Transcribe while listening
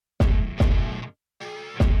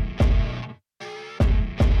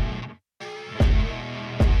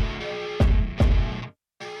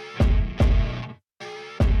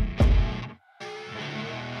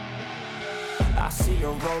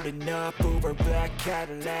rolling up, Uber black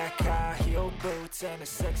Cadillac, high heel boots, and a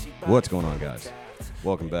sexy body. What's going on, guys?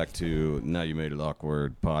 Welcome back to Now You Made It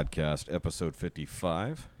Awkward podcast, episode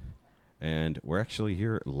 55. And we're actually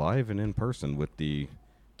here live and in person with the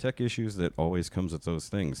tech issues that always comes with those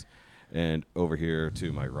things. And over here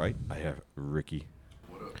to my right, I have Ricky.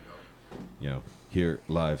 What up, y'all? You know, here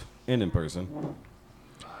live and in person.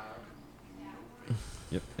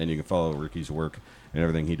 Yep, and you can follow Ricky's work and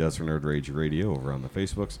everything he does for Nerd Rage Radio over on the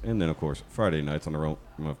Facebooks. And then, of course, Friday nights on the Realm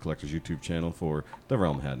of Collectors YouTube channel for the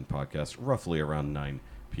Realm Hadden podcast, roughly around 9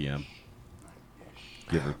 p.m.,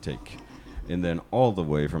 give or take. And then all the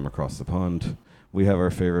way from across the pond, we have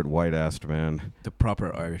our favorite white-assed man. The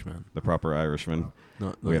proper Irishman. The proper Irishman.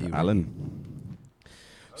 Not We have you. Alan.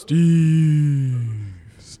 Steve.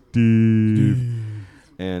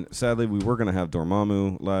 And sadly, we were going to have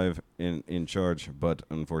Dormammu live in charge, but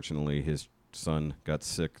unfortunately, his son got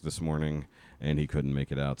sick this morning, and he couldn't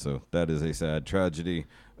make it out. So that is a sad tragedy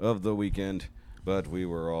of the weekend. But we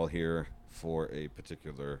were all here for a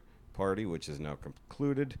particular party, which is now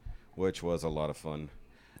concluded, which was a lot of fun.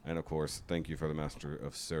 And, of course, thank you for the Master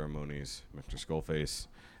of Ceremonies, Mr. Skullface,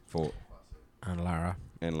 And Lara.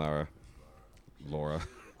 and Laura.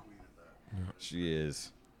 She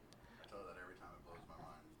is.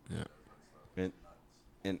 Yeah.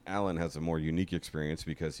 And Alan has a more unique experience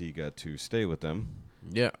because he got to stay with them.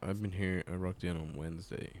 Yeah, I've been here. I rocked in on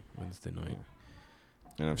Wednesday night.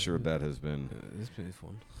 And I'm sure that has been It's been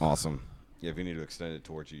fun. awesome. Yeah, if you need to extend it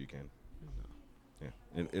towards you, you can.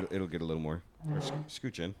 Yeah, it'll get a little more. Or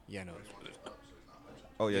scooch in. Yeah, no.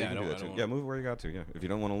 Oh, yeah, Yeah, you can I do don't- that I too. don't Yeah, wanna- move where you got to. Yeah, if you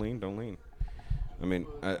don't want to lean, don't lean. I mean,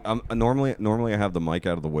 I'm normally I have the mic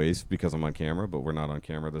out of the waist because I'm on camera, but we're not on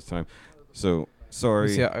camera this time. So sorry.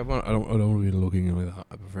 See, I don't want to be looking like that.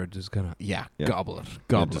 I prefer to just kind of Yeah. gobble it. Yeah,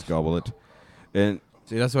 Gobble just it. gobble it. And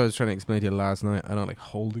See, that's what I was trying to explain to you last night. I don't like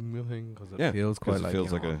holding the thing because it yeah, feels 'cause quite it like feels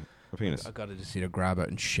you like know, a penis. I gotta just either grab it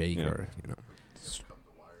and shake Yeah. or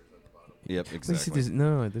Yep, But you see,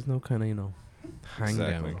 exactly. there's no kind of hang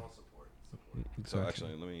Exactly. down. So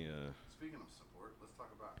actually, let me. Speaking of support, let's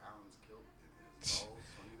talk about Alan's kilt and his balls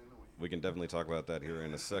swinging in the wind. We can definitely talk about that here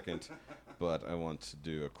in a second, but I want to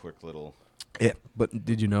do a quick little. Yeah, but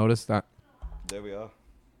did you notice that? There we are,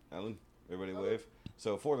 Alan. Everybody wave.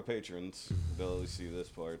 So for the patrons, they'll only see this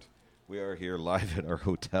part. We are here live at our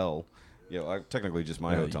hotel. Technically just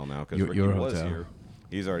my Yeah, hotel now because your Ricky was hotel. here.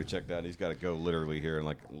 He's already checked out. He's got to go literally here in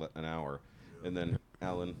like an hour, and then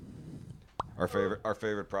Alan, our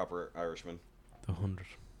favorite proper Irishman, The 100.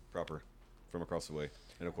 proper from across the way,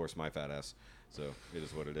 and of course my fat ass. So it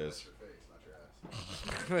is what it is.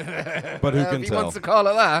 But who can He tell? wants to call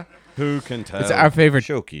it that. Who can tell? It's our favorite.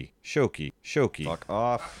 Shoki. Fuck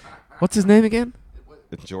off. What's his name again?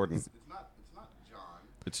 It's Jordan. It's not John.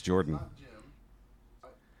 It's Jordan. Not Jim.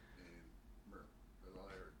 And Murph. That's all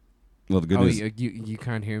I heard. Well, the good Oh, news, you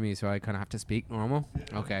can't hear me, so I kind of have to speak normal.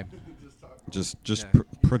 Okay. just Yeah.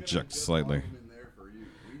 project slightly. I'm in there for you.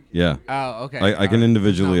 Yeah. Oh, okay. I can Alright.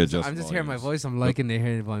 individually No, adjust I'm just hearing my volumes. voice. I'm liking to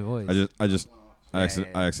hear my voice. I Yeah.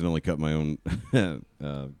 accidentally cut my own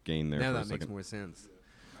gain there now for a that makes second. more sense.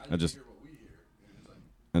 I'm just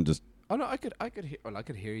Oh no, I could hear. Well, I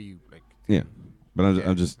could hear you like. yeah, but Okay.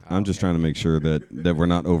 I'm just Okay. trying to make sure that we're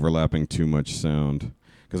not overlapping too much sound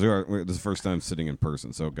because this is the first time sitting in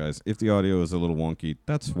person. So guys, if the audio is a little wonky,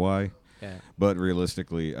 that's why. Yeah. But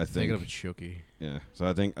realistically, I Take it up think with Shooky. yeah. So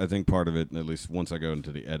I think part of it, at least once I go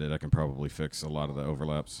into the edit, I can probably fix a lot of the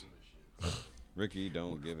overlaps. Ricky,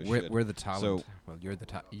 don't give a shit. We're the talent. So- well, you're the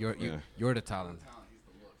Yeah. you're the talent.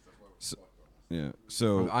 Yeah.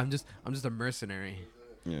 So I'm just a mercenary.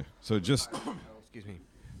 yeah. So just Excuse me.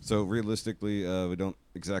 so realistically, we don't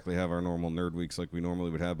exactly have our normal nerd weeks like we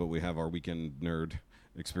normally would have, but we have our weekend nerd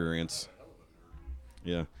experience.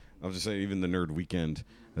 Yeah. I was just saying, even the nerd weekend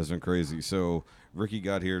has been crazy. So Ricky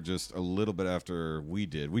got here just a little bit after we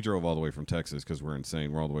did. We drove all the way from Texas because we're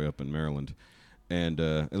insane. We're all the way up in Maryland. And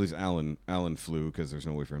at least Alan flew because there's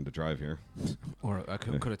no way for him to drive here. Or I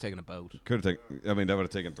could have taken a boat. Could have taken. I mean, that would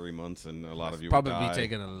have taken 3 months, and a lot of you Probably would die.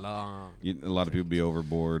 taken a long. A lot of people would be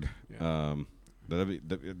overboard. Yeah.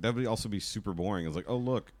 That'd be also be super boring. It's like, oh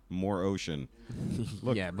look, more ocean.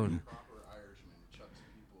 Look. Yeah, but Proper Irishman chucks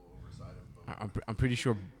people overside of boats. I'm pretty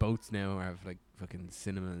sure boats now have like fucking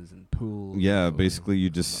cinemas and pools. Yeah, and basically you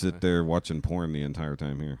just stuff sit like there watching porn the entire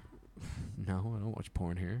time here. that. No, I don't watch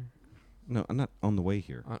porn here. No, I'm not on the way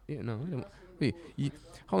here. Yeah, no, I don't. Wait,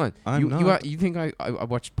 hold on. I'm you not. you think I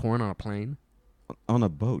watched porn on a plane? On a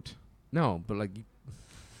boat. No, but like,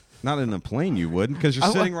 Not in a plane, you wouldn't, because you're I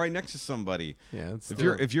wa- sitting right next to somebody. yeah. It's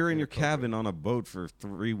If you're in your cabin on a boat for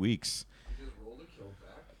 3 weeks,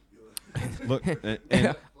 Look,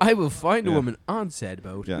 and I will find a Yeah. woman on said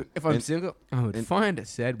boat. Yeah. If I'm And- single, I would and- find a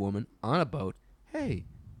said woman on a boat. Hey,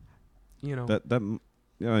 you know,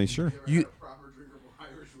 yeah, sure. you Proper drinkable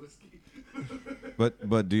Irish whiskey.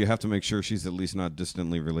 But do you have to make sure she's at least not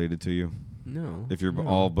distantly related to you? no. If you're no,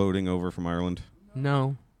 all boating over from Ireland,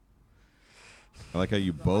 no, I like how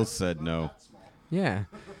you both said no. yeah.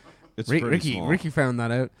 It's pretty Ricky, small. Ricky found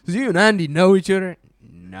that out. Does you and Andy know each other?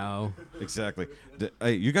 No. Exactly.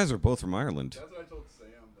 Hey, you guys are both from Ireland. That's what I told Sam.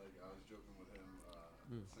 Like I was joking with him,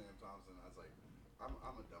 Sam Thompson. I was like, I'm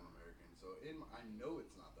a dumb American, so I know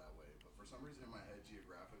it's not that way. But for some reason in my head,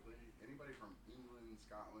 geographically, anybody from England,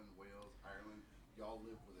 Scotland, Wales, Ireland, y'all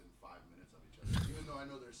live within 5 minutes of each other. Even though I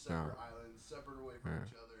know there's separate islands, separate away from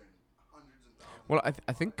each other, and hundreds and thousands. Well,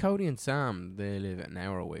 I think Cody and Sam, they live an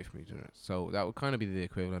hour away from each other. So that would kind of be the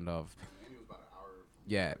equivalent of... Andy was about an hour.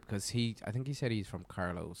 Yeah, because I think he said he's from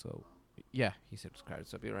Carlow, so... Yeah, he said it was Carlow,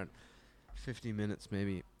 so it'd be around 50 minutes,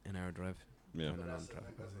 maybe an hour drive. Yeah. depending on That's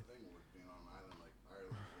traffic. the thing with being on an island like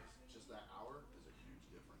Ireland. Is just that hour is a huge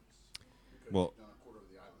difference. Because Well- you've done a quarter of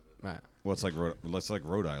the island. Right. Well, it's like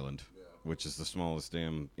Rhode Island, which is the smallest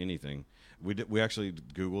damn anything. We actually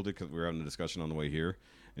Googled it because we were having a discussion on the way here.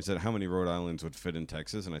 It said how many Rhode Islands would fit in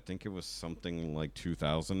Texas, and I think it was something like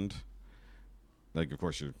 2,000. Like, of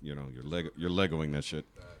course, you're Legoing that shit.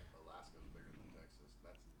 That Alaska's bigger than Texas.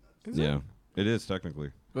 That's nuts. Yeah, it is technically.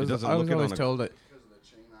 It Because doesn't I look was it always on a, told that... Because of the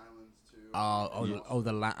chain islands too.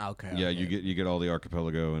 Okay. Yeah, okay. you get all the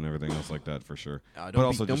archipelago and everything else like that for sure. Don't but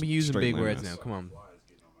also don't just be using straight big words landmass. now. Come on. Flies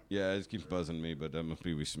getting on my Yeah, it just keeps buzzing me, but that must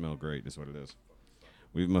be we smell great, is what it is.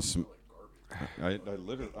 We must. I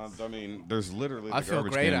literally. I mean, there's literally I the feel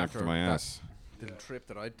garbage great can next after to my that. ass. The trip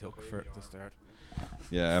that I took for to start.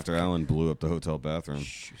 Yeah, after Alan blew up the hotel bathroom,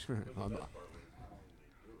 I'm not-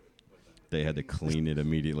 they had to clean it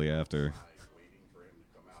immediately after. waiting for him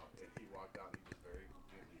to come out. And he walked out and he just very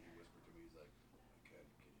gently he whispered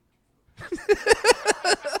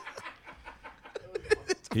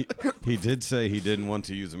to me, he's like, He did say he didn't want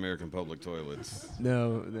to use American public toilets,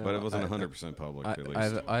 no, but it wasn't 100% public at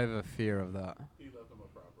least. I have a fear of that. he left him a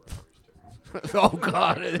proper Irish ticket. Oh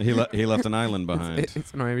God! He left an island behind.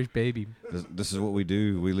 It's an Irish baby. This is what we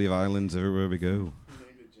do. We leave islands everywhere we go. He named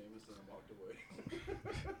it Jameson and walked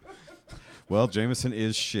away. Well, Jameson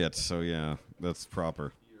is shit, so yeah, that's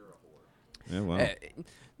proper. Yeah, well,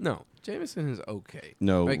 No, Jameson is okay.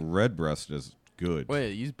 no, like- Redbreast is good.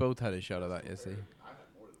 Wait, you both had a shot of that yesterday.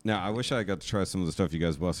 Now, I wish I got to try some of the stuff you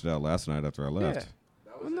guys busted out last night after I left.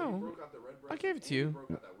 Yeah. Well, no, I gave it to you.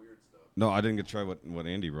 Broke out that weird stuff. No, I didn't get to try what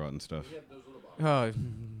Andy brought and stuff. He had those little bottles.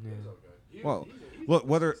 Oh, yeah. Well, look,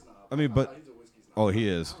 whether I mean, but He's a whiskey snob. oh, he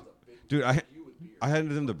is, dude. I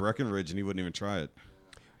handed him the Breckenridge and he wouldn't even try it.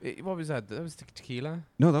 What was that? That was tequila.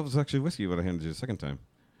 No, that was actually whiskey. What I handed you the second time.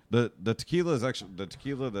 The tequila is actually the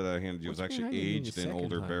tequila that I handed you was What do you actually mean I handed you aged the in second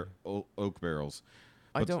older time? oak barrels.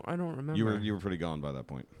 I But don't remember. You were pretty gone by that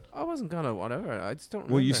point. I wasn't gonna whatever. I just don't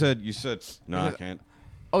remember. Well, you said no, I Because- can't.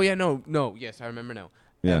 Oh yeah, no. Yes, I remember now.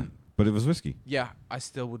 Yeah, but it was whiskey. Yeah, I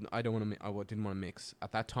still wouldn't. I don't want to. Didn't want to mix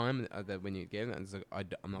at that time. That when you gave it, it's like,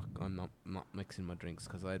 I'm not mixing my drinks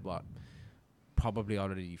because I had probably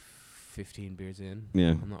already 15 beers in. Yeah.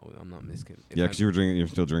 I'm not mixing. Yeah, because you were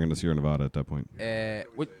still drinking the Sierra Nevada at that point.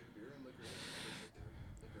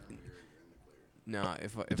 No,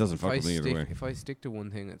 It doesn't fuck with me either way. If I stick to one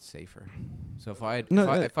thing, it's safer. So if I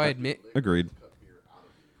No, if I admit Agreed.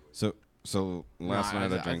 So last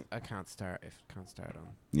night I drank. I can't start on.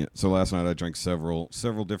 Yeah. So last night I drank several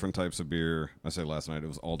different types of beer. I say last night. It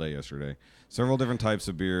was all day yesterday. Several different types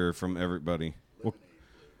of beer from everybody.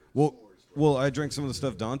 Well, I drank some of the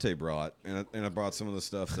stuff Dante brought, and I brought some of the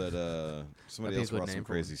stuff that somebody else That'd be a good brought some name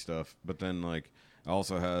for crazy stuff. But then I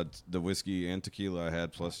also had the whiskey and tequila I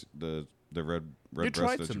had plus the red You breast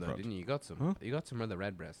tried that some you though, brought. didn't you? You got some. Huh? You got some of the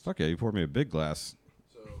red breast. Okay, you poured me a big glass.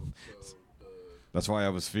 So That's why I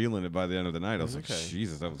was feeling it by the end of the night. I was Okay. like,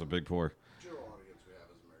 Jesus, that was a big pour. general audience we have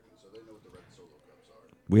as Americans, so they know what the red solo cups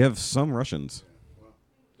are. We have some Russians. Well,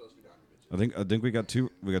 those be down bitches. I think we got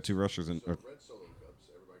two Russians in So red solo cups,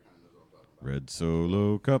 everybody kind of knows what I'm talking about. Red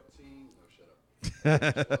Solo Cup. 15, no, shut up.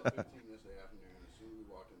 12:15 yesterday afternoon, as soon as we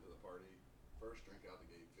walked into the party, first drink out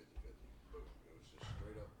the gate, 50-50. Boom. It was just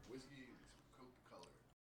straight up whiskey and some Coke color.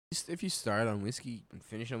 If you start on whiskey and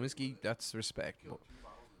finish on whiskey, that's respect. But 2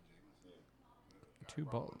 bottles of Jameson. 2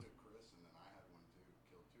 bottles. To Chris, and then I had one too.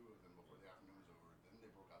 Killed 2 of them before the afternoon was over. Then they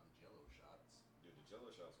broke out the Jello shots. Dude, the Jello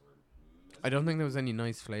shots were. I don't think there was any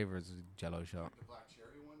nice flavors of Jello shot. The black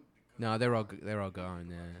cherry one. Because No, they're all gone.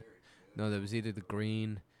 Yeah. No, there was either the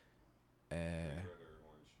green,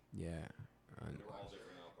 yeah, and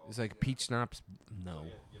it's like peach schnapps. No.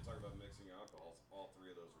 You're talking about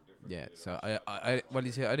Yeah. So I well,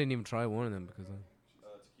 you see, I didn't even try one of them because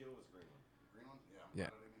Tequila was green one. Green one? Yeah.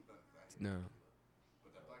 I didn't even that no.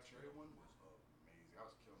 But that black cherry one was amazing. I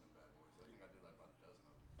was killing them bad boys. I think I did like about a dozen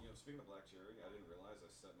of them. You know, speaking of black cherry, I didn't realize I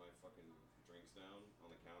set my fucking drinks down on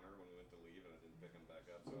the counter when we went to leave, and I didn't pick them back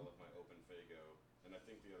up, so I left my open Fago, and I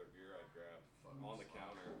think the other beer I grabbed on the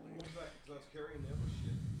counter. Because I was carrying the other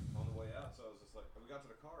shit on the way out, so I was just like, we got to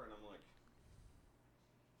the car, and I'm like,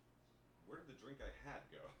 where did the drink I had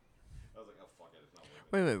go? I was like, oh fuck it, it's not worth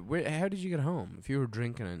it. Wait. How did you get home? If you were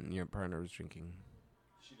drinking and your partner was drinking,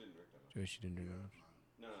 She didn't drink that much. she didn't drink that much.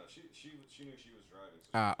 No, she knew she was driving.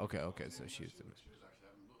 So Okay. So she was. She was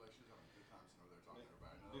actually having, looked like she was having a good time sitting over there talking to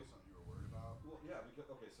everybody. I know that's something you were worried about. Well, yeah,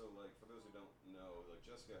 because so like for those who don't know, like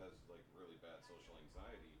Jessica has like really bad social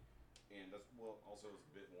anxiety, and that's also it's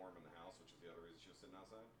a bit warm in the house, which is the other reason she was sitting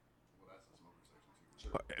outside. Well, that's the smoker section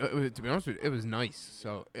too. To be honest with you, it was nice.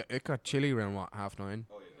 So it got chilly around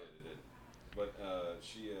 9:30. Oh, yeah, it did. But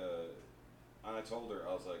she, and I told her,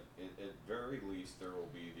 I was like, at very least, there will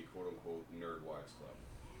be the quote-unquote Nerd Wives Club.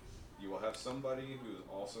 You will have somebody who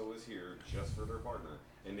also is here just for their partner.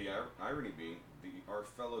 And the irony being, our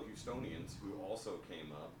fellow Houstonians who also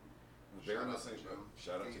came up, they're in the same boat.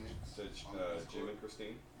 Shout out to Jim and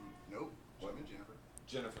Christine. Nope. What? Jim and Jennifer.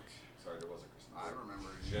 Jennifer. Sorry, there wasn't Christine. I remember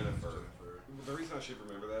Jennifer. The reason I should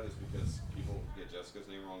remember that is because people get Jessica's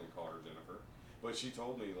name wrong and call her Jennifer. But she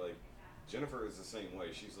told me, like, Jennifer is the same way.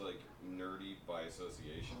 She's, like, nerdy by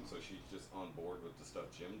association, so she's just on board with the stuff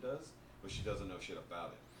Jim does, but she doesn't know shit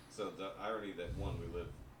about it. So the irony that, one, we live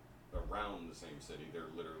around the same city. They're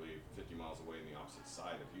literally 50 miles away on the opposite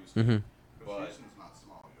side of Houston. Mm-hmm. But Houston's not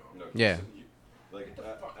small, yo. No, Yeah. Houston,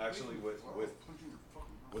 actually,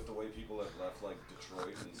 with the way people have left, like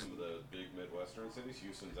Detroit and some of the big Midwestern cities,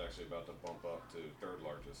 Houston's actually about to bump up to third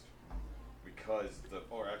largest because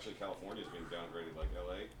actually California is being downgraded like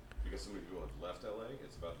LA because so many people have left LA.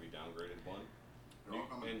 It's about to be downgraded one. They're all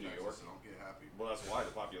coming to New Texas, York. so don't get happy. Well, that's why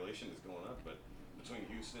the population is going up. But between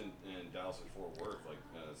Houston and Dallas and Fort Worth, like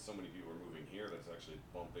so many people are moving here, that's actually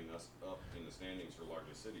bumping us up in the standings for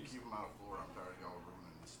largest cities. Keep them out of Florida. I'm tired of y'all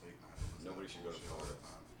ruining the state. Nobody should go to Florida.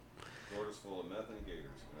 Florida's full of meth and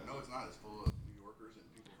gators. No, it's not. It's full of New Yorkers and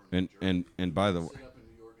people from New Jersey. And by the way, sit up in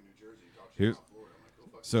New York and New Jersey and talk shit about Florida. I'm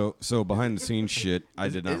like, go fuck so behind the scenes shit, I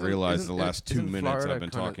did not realize the last 2 minutes Florida I've been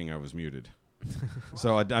talking I was muted.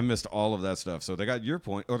 So I missed all of that stuff. So they got your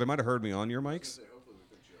point, or they might have heard me on your mics. hopefully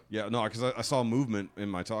we picked you up. Yeah, no, because I saw movement in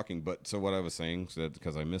my talking. But so what I was saying,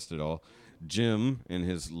 because I missed it all, Jim and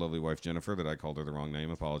his lovely wife Jennifer, that I called her the wrong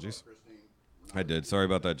name. Apologies. Christine, I did. Sorry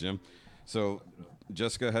about that, Jim. So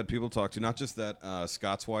Jessica had people to talk to. Not just that,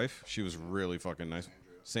 Scott's wife. She was really fucking nice.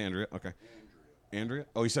 Sandria. Okay. Andrea.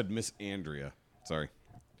 Oh, you said Miss Andrea. Sorry.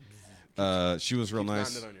 She was real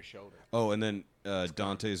nice. Landed on your shoulder. Oh, and then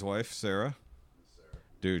Dante's wife, Sarah.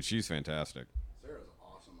 Dude, she's fantastic. Sarah's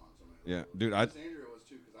awesome on some of the Yeah, episodes. dude, Miss Andrea was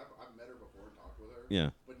too, because I've met her before and talked with her. Yeah.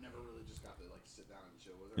 But never really just got to like sit down and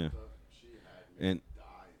chill with her Yeah. and stuff. She had me And-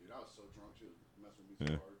 die, dude. I was so drunk, she was messing with me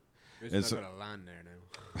so Yeah. hard. There's It's- not gonna land there now.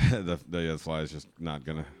 the fly is just not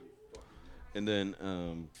gonna. And then I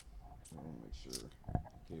want to make sure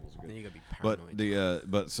cables are Then good. you gotta be But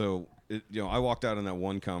paranoid. but so I walked out in that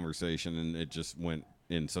one conversation and it just went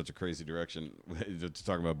in such a crazy direction to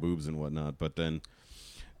talk about boobs and whatnot. But then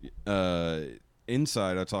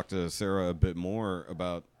inside, I talked to Sarah a bit more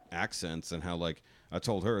about accents and how, like, I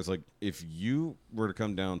told her, it's like, if you were to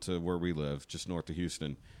come down to where we live, just north of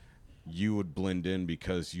Houston, you would blend in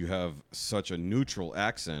because you have such a neutral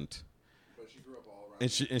accent. But she grew up all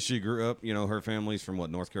around. And she grew up, her family's from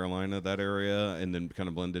North Carolina, that area, and then kind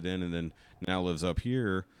of blended in, and then now lives up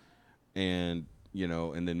here, and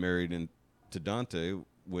and then married into Dante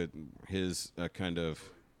with his kind of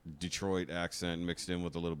Detroit accent mixed in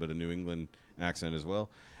with a little bit of New England accent as well,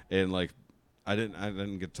 and like I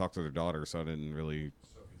didn't get to talk to their daughter, so I didn't really.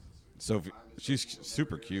 Sophie, she's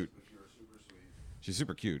super cute. She was super sweet. She's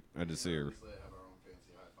super cute. I did see her. We have our own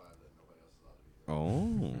fancy high five that nobody else is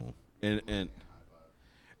allowed to be here. Oh, and High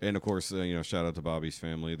five. and of course, shout out to Bobby's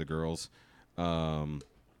family, the girls,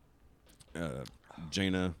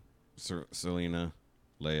 Jaina, Selena,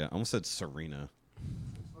 Leia. I almost said Serena.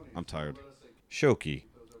 I'm tired. Shoki,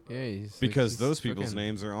 Yeah, he's because he's those people's fucking-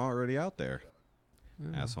 names are already out there.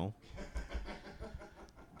 Asshole.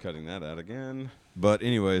 Cutting that out again. But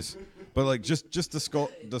anyways, like just the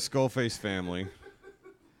Skullface family,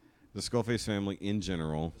 the Skullface family in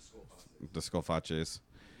general, the Skullfaces,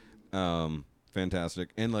 fantastic.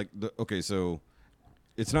 And like so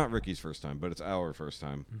it's not Ricky's first time, but it's our first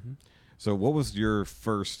time. Mm-hmm. So what was your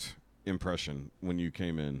first impression when you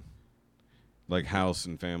came in, like house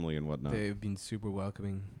and family and whatnot? They've been super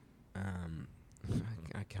welcoming. Um,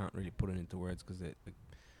 I can't really put it into words because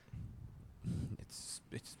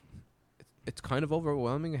it's kind of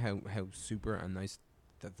overwhelming how super and nice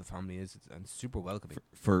that the family is and super welcoming.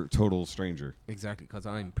 For total stranger. Exactly, because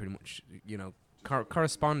I'm pretty much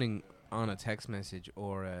corresponding on a text message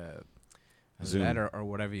or a Zoom. letter or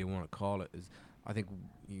whatever you want to call it is. I think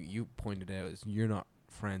you pointed out is you're not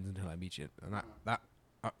friends until I meet you, and that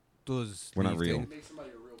does. We're not leave real. things- Make somebody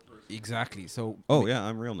a real person. Exactly. So. Oh yeah,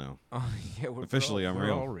 I'm real now. Oh yeah, Officially, I'm we're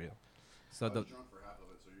real. all real. So I the was drunk for half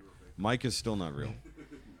of it, so you were fake. Mike is still not real.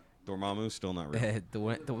 Dormammu's still not real. the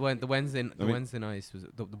Wednesday night was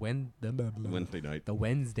Wednesday night. the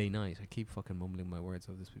Wednesday night. I keep fucking mumbling my words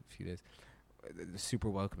over this few days. Super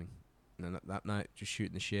welcoming. And then that night, just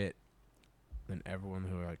shooting the shit. And everyone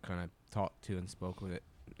who I kind of talked to and spoke with,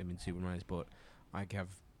 I mean, super nice. But I have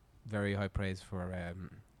very high praise for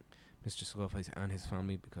Mr. Skullface and his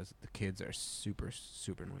family because the kids are super,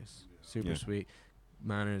 super nice, super Yeah. sweet,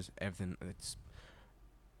 manners, everything. It's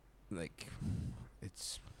like,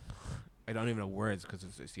 it's. I don't even know words because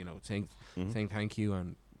it's saying Mhm. saying thank you,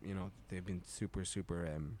 and they've been super super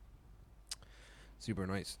super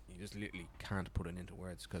nice. You just literally can't put it into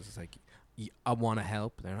words because it's like I want to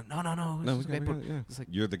help. They're like, no, No, it's we okay, got, but yeah. it's like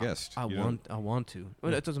You're the guest. I You don't- want to.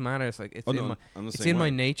 Well, Yeah. it doesn't matter. It's like it's Oh, in no, my I'm the it's same in my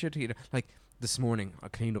way. nature to like this morning. I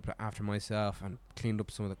cleaned up after myself and cleaned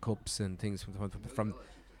up some of the cups and things from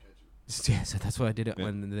yeah, so that's why I did it Yeah.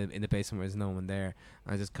 when in the basement where there's no one there.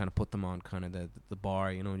 I just kind of put them on kind of the bar,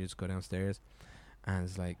 and you just go downstairs, and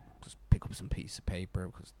it's like just pick up some piece of paper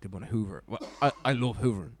because they want to hoover. Well, I love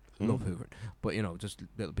hoovering, love hoovering, but just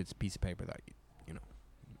little bits of piece of paper that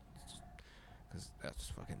because that's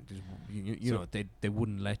fucking just, you So- know they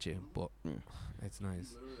wouldn't let you, but Yeah. it's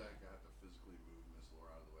nice. Literally, like, I have to physically move Miss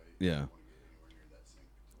Laura out of the way. Yeah. I don't want to get anywhere near that sink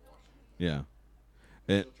to wash anything. Yeah.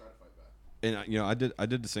 She'll And try to fight back. and I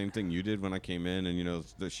did the same thing you did when I came in, and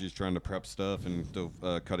she's trying to prep stuff and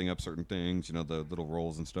cutting up certain things, the little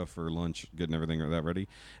rolls and stuff for lunch, getting everything that ready.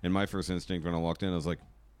 And my first instinct when I walked in, I was like,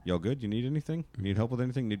 "Y'all good? You need anything? Need help with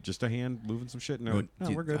anything? Need just a hand moving some shit?" And they're like, "No,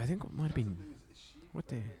 Dude, we're good." I think it might have been what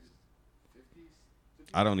the 50s?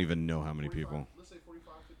 I don't even know how many people. Let's say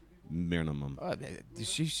 45, 50 people. Minimum.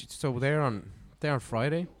 so they're on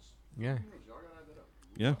Friday, yeah. Y'all gotta add that up.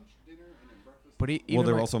 Yeah. Lunch, dinner, and then breakfast. But Well, even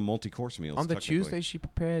they're like also multi-course meals. on the technically. Tuesday, she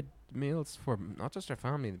prepared meals for not just her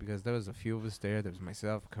family because there was a few of us there. There was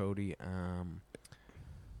myself, Cody. Oh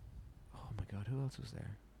my God, who else was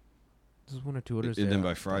there? There's one or two others. And there then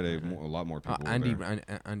by off the top Friday, of my head. a lot more people were Andy,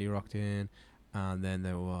 there. Andy rocked in, and then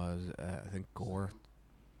there was I think Gore.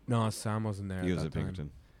 No, Sam wasn't there. He at was that at time.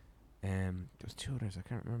 Pinkerton. There was two others. I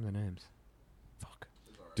can't remember the names. Fuck.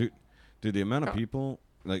 Dude, the amount of people,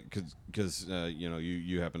 like, because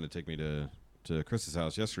you happened to take me to Chris's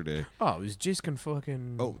house yesterday. Oh, it was Jisk and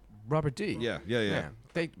fucking Robert D. Yeah.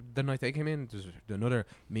 The night they came in, there's another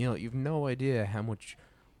meal. You've no idea how much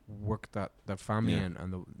work that family Yeah.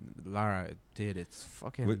 and the Lara did. It's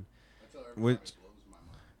fucking Wh- I tell everybody Which, it blows my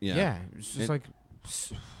mind. yeah. It's just like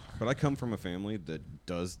But I come from a family that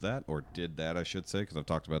does that, or did that, I should say, because I've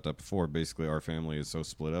talked about that before. Basically, our family is so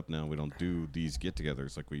split up now. We don't do these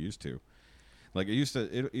get-togethers like we used to. Like it used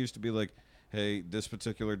to be like, hey, this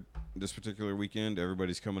particular weekend,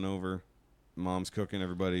 everybody's coming over, mom's cooking,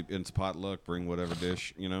 everybody, it's potluck, bring whatever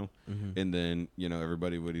dish, and then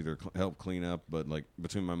everybody would either help clean up, but like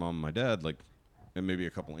between my mom and my dad, like, and maybe a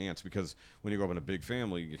couple aunts, because when you grow up in a big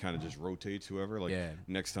family, you kind of just rotates whoever. Like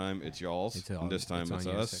next time it's y'all's, and this time it's on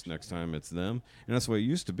your us, section. next time it's them, and that's the way it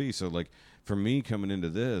used to be. So like for me coming into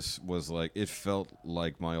this was like it felt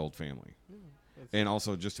like my old family. And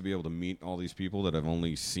also just to be able to meet all these people that I've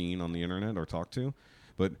only seen on the internet or talked to.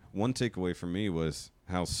 But one takeaway for me was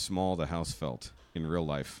how small the house felt in real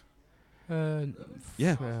life.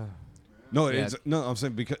 Yeah. No, Yeah. I'm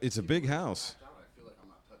saying because it's a big house. I feel like I'm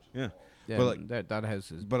not touching Yeah. Yeah, But like, that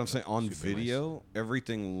house is. but I'm saying on super video,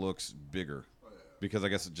 everything looks bigger. Because I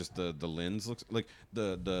guess it just the lens looks like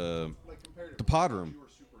the like compared the to pod room. you were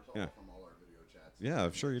super tall Yeah. from all our video chats. Yeah,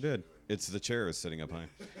 I'm sure you did. It's the chair is sitting up high.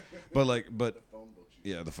 But Phone books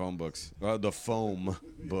you yeah, the phone books. The foam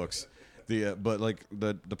books. But like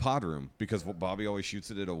the pod room, because what Bobby always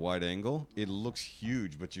shoots it at a wide angle, it looks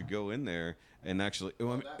huge. But you go in there and actually,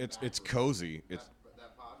 it's cozy. It's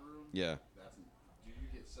that pod room. yeah, That's do you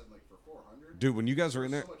get set like for 400? dude. When you guys were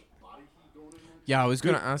in there, So much body heat going in there. Yeah, I was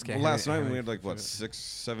gonna Dude, ask you. well, how last many- night how when we many had like what 6,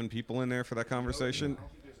 7 people in there for that conversation.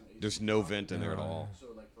 There's no vent in there at all. So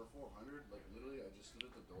like for 400, like literally, I just stood at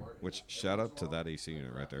the door. and Which every shout once out in to a while, that AC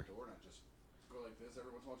unit right there. door and I just go like this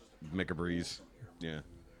every once in a while, just to Make a breeze. some air Yeah.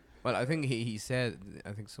 through there. Well, I think he said.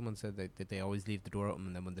 I think someone said that they always leave the door open,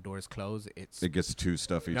 and then when the doors close, it's It gets too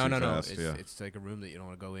stuffy no, too no, no. fast. Yeah. It's like a room that you don't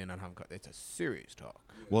want to go in and have. It's a serious talk.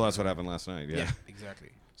 Well, that's what happened last night. Yeah. Exactly.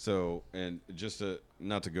 So, and just to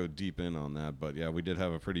not to go deep in on that, but yeah, we did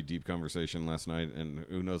have a pretty deep conversation last night, and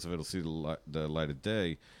who knows if it'll see the light of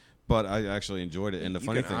day. But I actually enjoyed it, and the You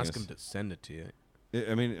funny can thing ask is, him to send it to you.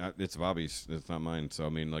 I mean, it's Bobby's. It's not mine. So I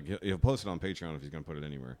mean, like he'll post it on Patreon if he's gonna put it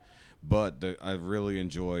anywhere. But I really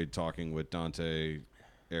enjoyed talking with Dante,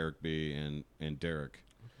 Eric B, and Derek.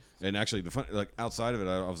 And actually, the fun, like outside of it,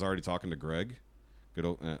 I was already talking to Greg, good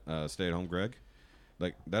old stay-at-home Greg.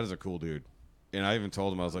 Like that is a cool dude. And I even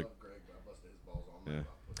told him I was like, Greg, I busted his balls on Yeah.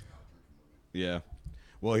 about putting out drinking with me. yeah.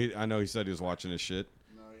 Well, I know he said he was watching his shit.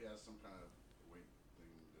 No, he has some kind of weight thing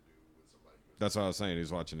to do with somebody. That's what I was saying. He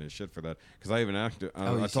was watching his shit for that. Because I even asked him.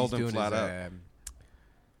 I he's told him doing flat his, out.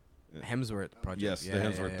 Hemsworth project. Yes, the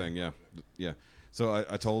Hemsworth thing. Yeah. So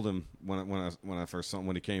I told him when I first saw him,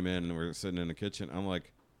 when he came in and we were sitting in the kitchen, I'm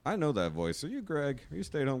like, I know that voice. Are you Greg? Are you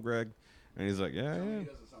stayed home Greg? And he's like, yeah. He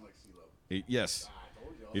doesn't sound like CeeLo. Yes, I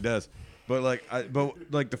told y'all. he does. But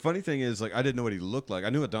like the funny thing is, like, I didn't know what he looked like. I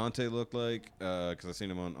knew what Dante looked like because I seen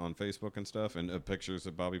him on Facebook and stuff, and pictures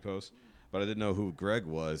that Bobby posts. But I didn't know who Greg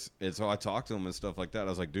was, and so I talked to him and stuff like that. I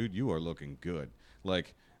was like, dude, you are looking good.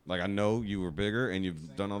 Like I know you were bigger and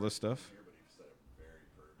you've done all this stuff. But he said it very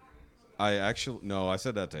pervy when he said it. I actually no, I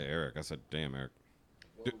said that to Eric. I said, damn, Eric,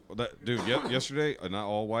 dude, yesterday, not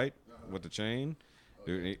all white with the chain,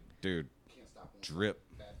 dude, Can't stop him. drip.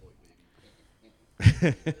 Bad boy,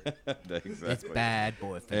 baby. Exactly. It's bad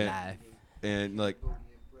boy for And- life. And like,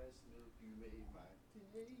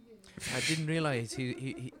 I didn't realize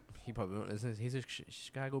he probably won't listen. He's a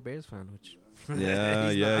Chicago Bears fan, which yeah,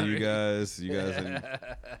 he's yeah, not you really. guys, and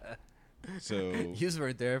so. You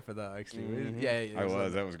weren't there for that actually. were you? Mhm. Yeah, I was.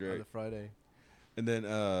 on- That was on great. the Friday. And then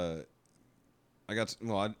I got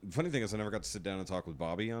funny thing is I never got to sit down and talk with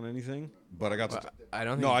Bobby on anything, but I got to. Well, I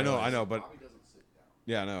don't. No, think I he know, does. I know, but Bobby doesn't sit down.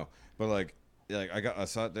 yeah, I know, but like I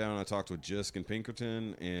sat down, I talked with Jisk and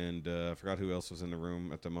Pinkerton, and I forgot who else was in the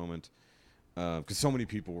room at the moment, because so many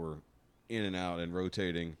people were in and out and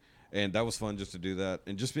rotating, and that was fun just to do that,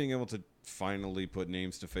 and just being able to finally put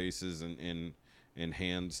names to faces and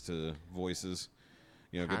hands to voices,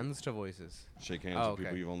 you know, get- Hands to voices. shake hands Oh, with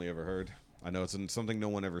people okay. you've only ever heard. I know it's something no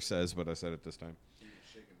one ever says, but I said it this time. He's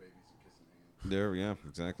shaking babies and kissing hands. There, yeah,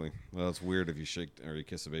 exactly. Well, it's weird if you shake or you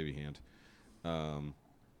kiss a baby hand.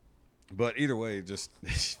 But either way, just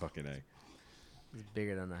fucking A. It's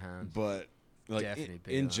bigger than the hand. But like Definitely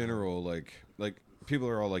bigger in than general, like people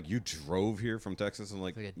are all like, "You drove here from Texas?" and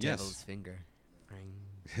like, It's like a yes, devil's finger. Ring.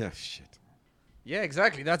 yeah, shit, Yeah,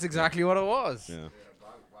 exactly. That's exactly what it was. yeah, Yeah,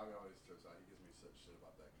 Bobby always trips out. He gives me such shit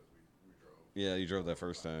about that because we drove. yeah. You drove that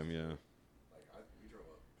first time, yeah. Like we drove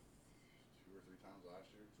up 2 or 3 times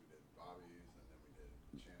last year. 'Cause we did Bobby's and then we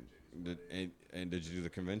did Shannon JD's Did, wedding. and did you do the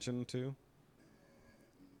convention too?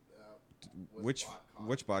 Was Which BotCon.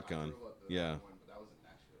 which I BotCon? drove up to Yeah. that one, but that was in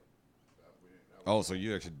Nashville. That Oh, so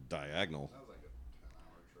you actually diagonal, That was like a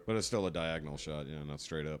 10-hour trip. but it's still a diagonal shot, yeah, not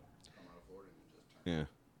straight up. Come out of Florida and just turn.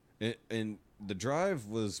 Yeah, and the drive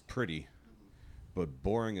was pretty, but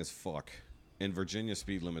boring as fuck. And Virginia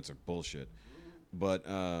speed limits are bullshit. But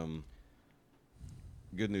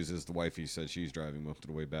good news is the wifey said she's driving most of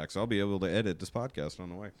the way back, so I'll be able to edit this podcast on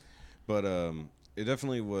the way. But it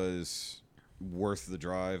definitely was worth the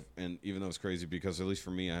drive, and even though it's crazy because at least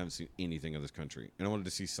for me, I haven't seen anything of this country, and I wanted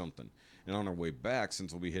to see something. And on our way back,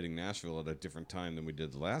 since we'll be hitting Nashville at a different time than we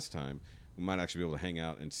did the last time, we might actually be able to hang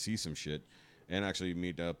out and see some shit, and actually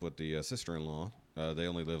meet up with the sister-in-law. They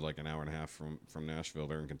only live like an hour and a half from Nashville.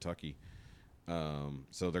 They're in Kentucky.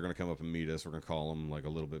 So they're going to come up and meet us. We're going to call them like a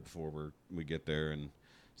little bit before we get there. And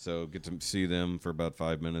so get to see them for about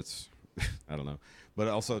 5 minutes. I don't know. But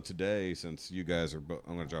also today, since you guys are,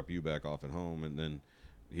 I'm going to drop you back off at home. And then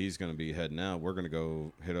he's going to be heading out. We're going to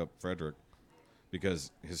go hit up Frederick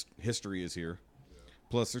because his history is here.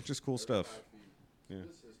 Plus, there's just cool stuff. 5 feet. Yeah.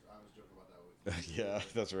 This is, I was joking about that with you. Yeah,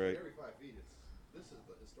 that's right. Every 5 feet, this is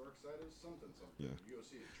the historic site of something. Yeah. You go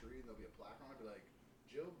see a tree and there'll be a plaque on it, be like,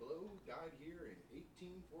 Joe Blow died here in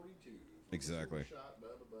 1842. from a Exactly. silver Shot,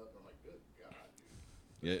 blah, blah, blah. And I'm like, good God, dude.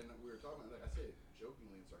 But Yeah. then we were talking, like I say,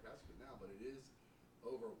 jokingly and sarcastically now, but it is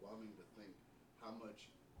overwhelming to think how much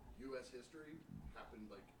U.S. history happened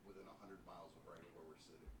like within 100 miles of right of where we're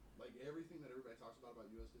sitting. Like everything that everybody talks about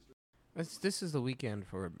U.S. history. This is the weekend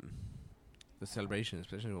for the celebration,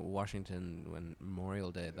 especially with Washington when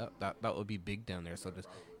Memorial Day. That would be big down there. So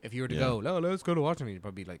if you were to Yeah. go, let's go to Washington, you'd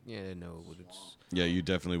probably be like, yeah, no, but it's Yeah, you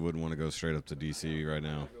definitely wouldn't want to go straight up to D.C. right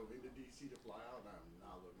now. I go into D.C. to fly out, and I'm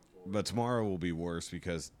not looking But tomorrow will be worse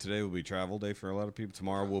because today will be travel day for a lot of people.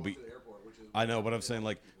 Tomorrow will be. To the airport, which is I know, but I'm saying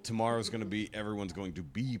like tomorrow's going to be everyone's going to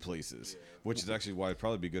be places, which is actually why it'd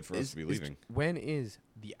probably be good for us to be leaving. When is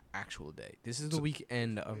the actual day? This is the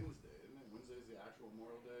weekend of. Wednesday, isn't it? Wednesday's the actual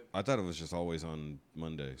Memorial Day. I thought it was just always on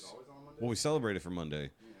Mondays. Always on Monday. Well, we celebrate it for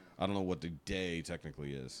Monday. I don't know what the day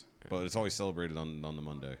technically is, but it's always celebrated on the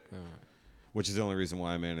Monday. Which is the only reason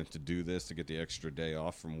why I managed to do this, to get the extra day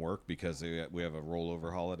off from work, because we have a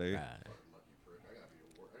rollover holiday.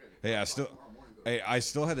 Hey, I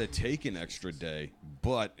still had to take an extra day,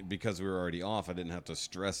 but because we were already off, I didn't have to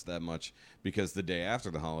stress that much because the day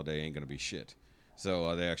after the holiday ain't gonna be shit.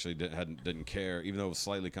 So they actually didn't care, even though it was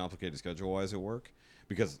slightly complicated schedule-wise at work.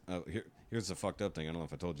 Because here's the fucked up thing. I don't know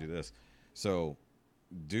if I told you this. So,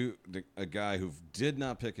 a guy who did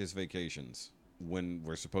not pick his vacations when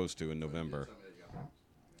we're supposed to in November.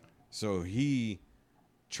 So he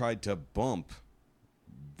tried to bump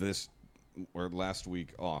this or last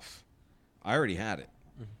week off. I already had it.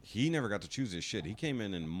 He never got to choose his shit. He came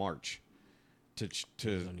in March to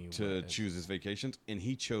choose his vacations, and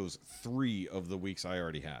he chose 3 of the weeks I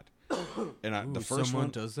already had. And the first someone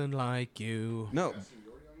one doesn't like you. No.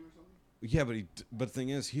 Yeah, but the thing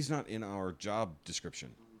is, he's not in our job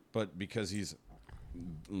description. But because he's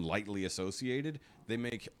lightly associated, they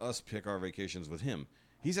make us pick our vacations with him.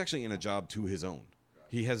 He's actually in a job to his own.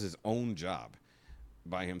 He has his own job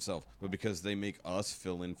by himself. But because they make us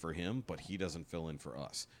fill in for him, but he doesn't fill in for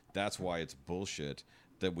us. That's why it's bullshit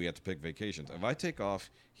that we have to pick vacations. If I take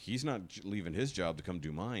off, he's not leaving his job to come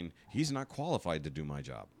do mine. He's not qualified to do my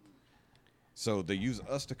job. So they use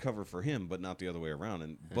us to cover for him, but not the other way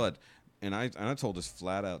around. And I told this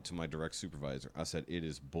flat out to my direct supervisor. I said, it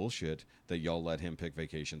is bullshit that y'all let him pick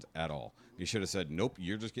vacations at all. You should have said, nope,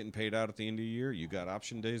 you're just getting paid out at the end of the year. You got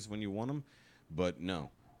option days when you want them. But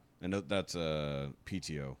no. And that's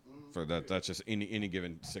PTO. For that. That's just any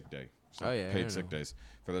given sick day. So paid sick days.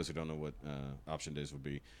 For those who don't know what option days would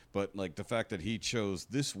be. But like the fact that he chose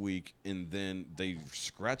this week and then they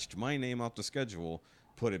scratched my name off the schedule,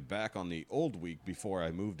 put it back on the old week before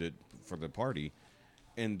I moved it for the party,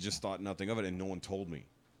 and just thought nothing of it, and no one told me.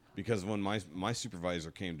 Because when my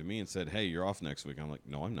supervisor came to me and said, hey, you're off next week, I'm like,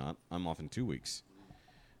 no, I'm not. I'm off in 2 weeks.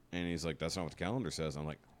 And he's like, that's not what the calendar says. I'm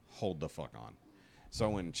like, hold the fuck on. So I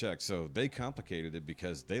went and checked. So they complicated it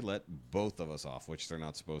because they let both of us off, which they're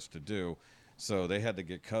not supposed to do. So they had to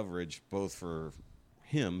get coverage both for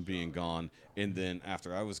him being gone, and then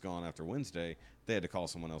after I was gone after Wednesday, they had to call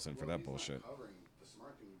someone else in for that bullshit. Covering, the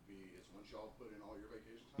smart thing would be is once y'all put in all your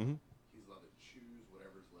vacation time, he's allowed to choose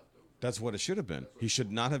whatever's left over. That's what it should have been. He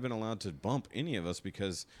should not have been allowed to bump any of us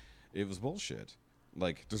because it was bullshit.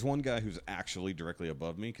 Like, there's one guy who's actually directly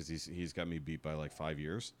above me because he's got me beat by like 5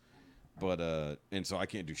 years, but and so I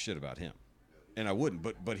can't do shit about him, and I wouldn't.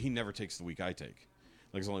 But he never takes the week I take.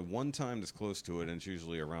 Like, there's only one time that's close to it, and it's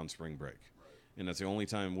usually around spring break, and that's the only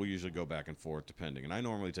time we usually go back and forth depending. And I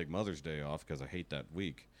normally take Mother's Day off because I hate that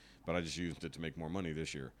week, but I just used it to make more money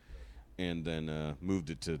this year, and then moved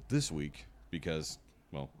it to this week because,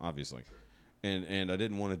 well, obviously. And I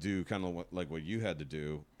didn't want to do kind of what you had to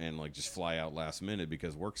do and like just fly out last minute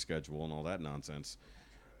because work schedule and all that nonsense.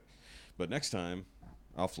 But next time,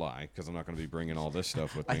 I'll fly because I'm not going to be bringing all this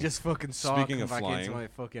stuff with me. I just fucking saw Speaking it of come back flying, into my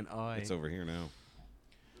fucking eye. it's over here now.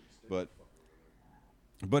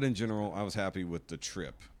 But in general, I was happy with the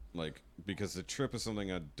trip, like because the trip is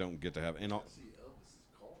something I don't get to have. And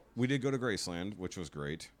we did go to Graceland, which was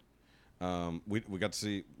great. We got to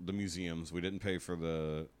see the museums. We didn't pay for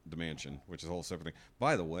the mansion, which is a whole separate thing.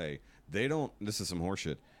 By the way, they don't. This is some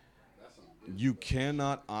horseshit. You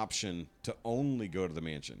cannot option to only go to the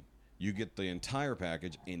mansion. You get the entire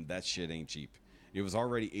package, and that shit ain't cheap. It was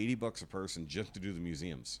already $80 a person just to do the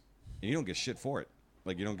museums, and you don't get shit for it.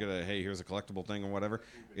 Like you don't get a hey, here's a collectible thing or whatever.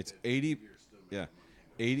 It's 80. Yeah,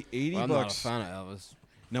 80 I'm bucks. not a fan of Elvis.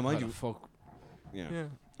 Now, mind What you, the fuck? yeah. Yeah.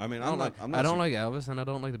 I mean, I don't like. like Elvis, and I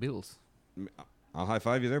don't like the Beatles. I'll high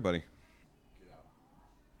five you there, buddy. Get out.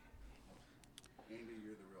 Andy,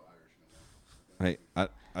 you're the real Irishman. Hey,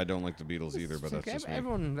 I don't like the Beatles either, but that's just me.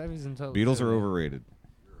 Everyone's entitled. Beatles to are it. overrated.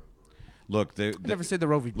 Look, they I never said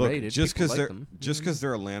they're overrated. look just People because like they're them. just because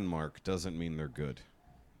they're a landmark doesn't mean they're good.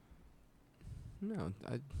 No,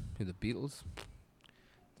 the Beatles.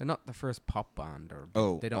 They're not the first pop band, or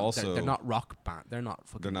Oh, they don't. also- they're not rock band. They're not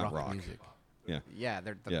fucking They're not rock, rock. music. Yeah, Yeah,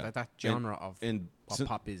 they're Yeah. that genre of and what si-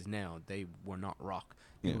 pop is now. They were not rock.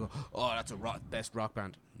 Yeah. People go, oh, that's a best rock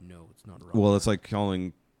band. No, it's not a rock. well, band. it's like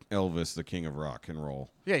calling Elvis the king of rock and roll.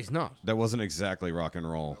 Yeah, he's not. That wasn't exactly rock and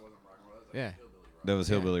roll. Yeah. That was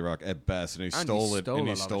hillbilly rock at best, and he And he stole it. stole And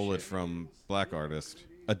a he lot of stole it shit. from black artists.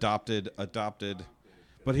 Adopted.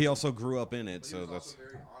 But he also grew up in it, But he so was that's. also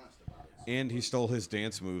very honest about it. And he stole his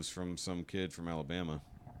dance moves from some kid from Alabama.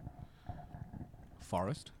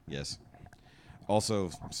 Forrest. Yes. Also,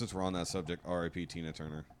 since we're on that subject, R.I.P. Tina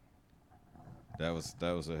Turner. That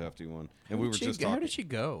was a hefty one. And we were just How talking. did she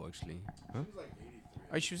go, actually? She was like 83.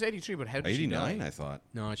 Oh, she was 83, but how did she 89, die? I thought.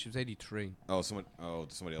 No, she was 83. Oh, somebody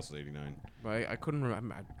else was 89. But I couldn't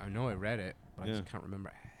remember. I know I read it, but I Yeah. just can't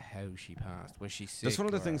remember how she passed. Was she sick? That's one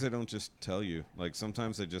of the or- things they don't just tell you. Like,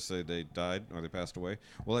 sometimes they just say they died or they passed away.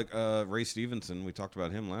 Well, like Ray Stevenson, we talked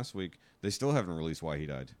about him last week. They still haven't released why he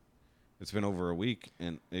died. It's been over a week,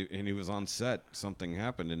 and he was on set. Something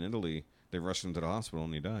happened in Italy. They rushed him to the hospital,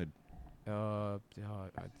 and he died.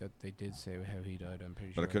 They did say how he died. I'm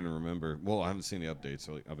pretty But sure. I couldn't remember. Well, I haven't seen the update,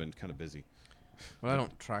 so I've been kind of busy. Well, I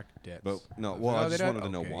don't track deaths. But no, Oh, well, I they just died? wanted to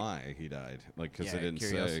know Okay. why he died. Like, because Yeah, they didn't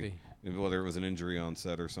curiosity. say whether it was an injury on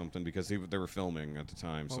set or something. Because they were filming at the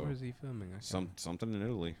time. What so was he filming? I something in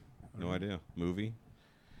Italy. No Oh. idea. Movie.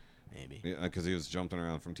 Maybe. Yeah, because he was jumping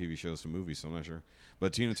around from TV shows to movies, so I'm not sure.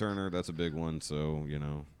 But Tina Turner, that's a big one. So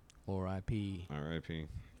R.I.P. R.I.P.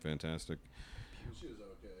 Fantastic. She was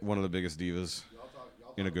okay. One of the biggest divas.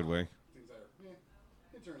 Y'all In a talk good about way. Things that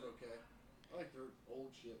are, it turns okay. I like their old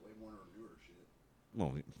shit way more than her newer shit.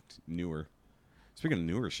 Well, newer. Speaking of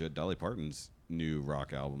newer shit, Dolly Parton's new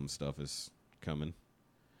rock album stuff is coming.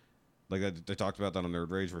 Like they talked about that on Nerd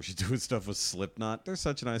Rage, where she's doing stuff with Slipknot. They're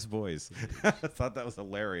such nice boys. I thought that was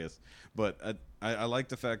hilarious. But I like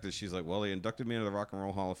the fact that she's like, well, they inducted me into the Rock and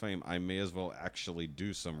Roll Hall of Fame. I may as well actually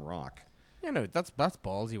do some rock. Yeah, no, that's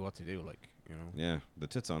ballsy what to do. Like, Yeah, the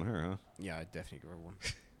tits on her, huh? Yeah, I'd definitely give her one.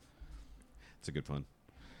 It's a good pun.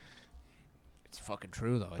 It's fucking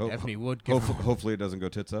true though. I Ho- definitely would give her one. Hopefully it doesn't go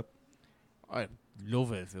tits up. I'd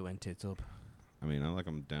love it if it went tits up. I mean, I like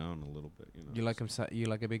them down a little bit. You like him? You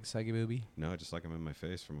like a big saggy booby No, I just like them in my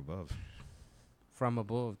face from above. from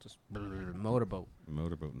above, just motorboat.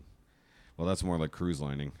 Motorboating. Well, that's more like cruise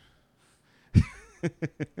lining.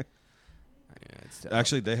 Yeah, it's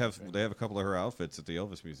Actually, they have a couple of her outfits at the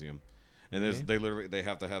Elvis Museum, and Really? they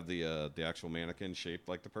have to have the actual mannequin shaped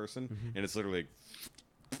like the person, Mhm. and it's literally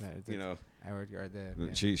Howard Yard there.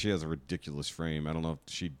 Yeah. she has a ridiculous frame. I don't know if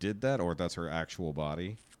she did that or if that's her actual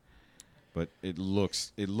body, but it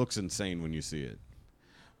looks insane when you see it.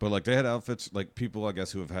 But like they had outfits like people I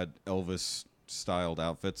guess who have had Elvis styled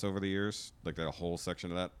outfits over the years, like they had a whole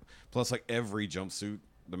section of that. Plus like every jumpsuit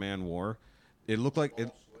the man wore, it looked like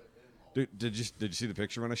it. Dude, did you see the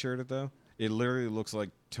picture when I shared it though? It literally looks like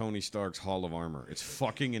Tony Stark's Hall of Armor. It's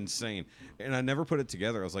fucking insane. And I never put it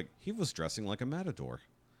together. I was like, he was dressing like a matador.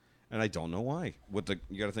 And I don't know why.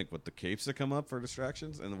 You got to think with the capes that come up for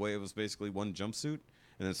distractions and the way it was basically one jumpsuit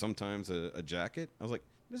and then sometimes a jacket. I was like,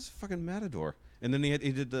 this is a fucking matador. And then he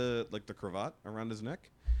did the cravat around his neck.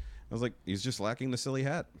 I was like, he's just lacking the silly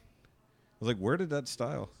hat. I was like, where did that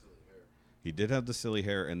style? He did have the silly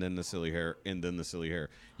hair and then the silly hair and then the silly hair.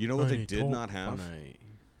 You know what they did not have?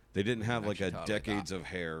 They didn't have like a Actually thought like decades of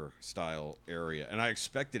hair style area, and I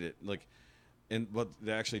expected it. But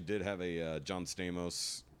they actually did have a John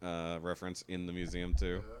Stamos reference in the museum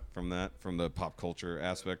too, from the pop culture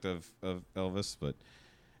aspect of Elvis. But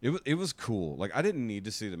it was cool. Like I didn't need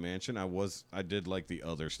to see the mansion. I did like the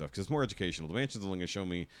other stuff because it's more educational. The mansion's only gonna show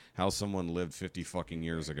me how someone lived 50 fucking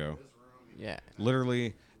years ago. Yeah,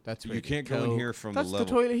 Literally. that's You where can't the go in coke- here from That's the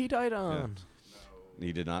level. toilet he died on.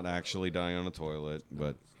 He did not actually die on a toilet,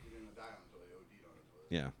 but He didn't die on the toilet. OD'd on the toilet.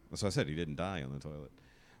 yeah, that's what I said. He didn't die on the toilet,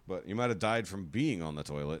 but he might have died from being on the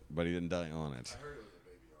toilet, but he didn't die on it. I heard it was a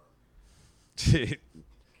baby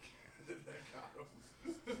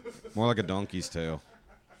arm. More like a donkey's tail.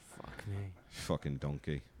 Fuck me. Fucking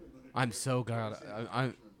donkey. I'm so glad.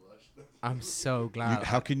 I'm so glad.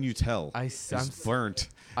 How can you tell? I It's I'm burnt.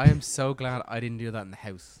 I am so glad I didn't do that in the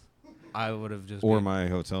house. I would have just Or been my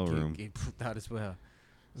hotel room. that as well.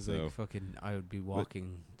 It's So- like fucking. I would be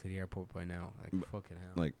walking to the airport by now. Like fucking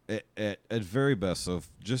hell. Like at very best, so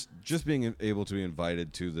just being able to be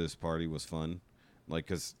invited to this party was fun. Like,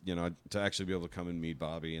 because, to actually be able to come and meet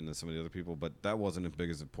Bobby and then some of the other people, but that wasn't as big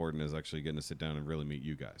as important as actually getting to sit down and really meet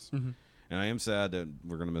you guys. Mhm. And I am sad that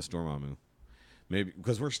we're going to miss Dormammu. Maybe,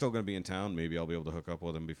 because we're still going to be in town, maybe I'll be able to hook up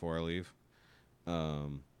with him before I leave.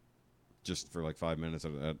 Just for like 5 minutes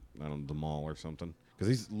at I don't know, the mall or something.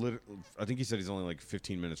 Because I think he said he's only like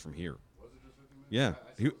 15 minutes from here. Was it just 15 minutes? Yeah.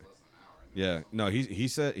 I said it was less than an hour. Yeah, no,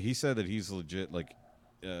 he said that he's legit like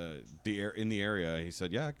in the area. He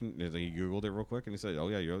said, yeah, I can. He Googled it real quick and he said, oh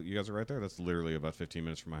yeah, you guys are right there. That's literally about 15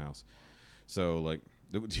 minutes from my house. So like,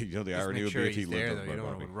 the Just irony make would sure be if he he's lived there, up though. by You don't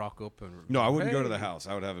Bobby. want to rock up and. No, I wouldn't go to the Hey! house.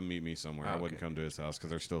 I would have him meet me somewhere. I Okay. wouldn't come to his house because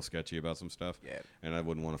they're still sketchy about some stuff. Yeah. And I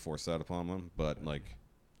wouldn't want to force that upon them. But like,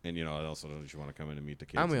 And I also don't you want to come in and meet the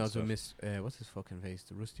kids. And we and also stuff. miss what's his fucking face?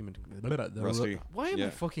 The Rusty. Rusty. Why am I Yeah.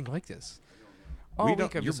 fucking like this? We All don't,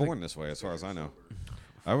 week I'm you're just like, born this way, as far as I know.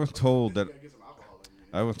 I was told that.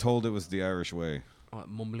 I was told it was the Irish way.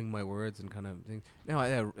 mumbling my words and kind of thing.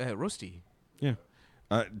 No, Rusty. Yeah.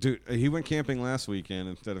 Dude, he went camping last weekend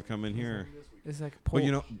instead of coming here. It's like But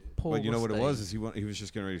you know what it Rusty. was is he was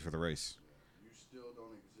just getting ready for the race. You still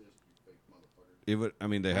don't exist, you fake motherfucker. It would. I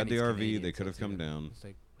mean, they had And the he's RV. Canadian, They so could have it's come even- down. It's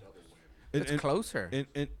like And- it's and- closer.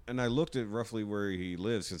 And I looked at roughly where he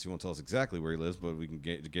lives, since he won't tell us exactly where he lives, but we can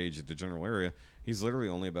gauge the general area. He's literally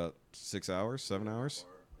only about 6 hours, 7 hours.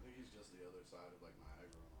 I think he's just the other side of like Niagara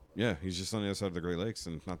and all that. Yeah, he's just on the other side of the Great Lakes,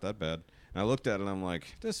 and it's not that bad. And I looked at it, and I'm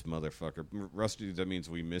like, this motherfucker. Rusty, that means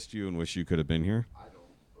we missed you and wish you could have been here. I don't.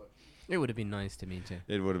 Fuck you. It would have been nice to meet you.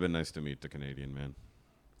 It would have been nice to meet the Canadian man.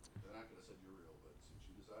 Then I could have said you're real, but since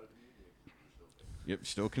you decided to be, you're still fake. Yep,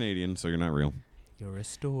 still Canadian, so you're not real. You're a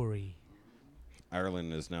story.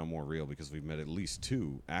 Ireland is now more real because we've met at least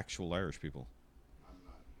 2 actual Irish people. I'm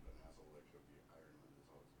not an asshole like Shoki. Ireland is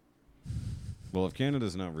always. Well, if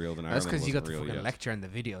Canada's not real, then That's Ireland because you got wasn't the real fucking yet. lecture and the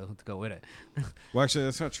video to go with it. Well, actually,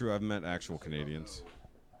 that's not true. I've met actual Canadians.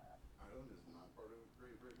 Ireland is not part of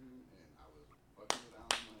Great Britain, and I was fucking with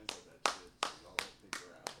Alan when I said that shit. So y'all don't think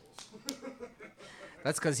we're assholes.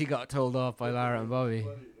 That's because he got told off by Lara and Bobby. It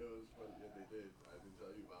was funny. Yeah, they did. I didn't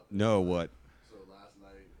tell you about that. No, what? So last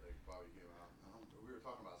night, like Bobby came out. We were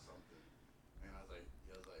talking about something, and I was like,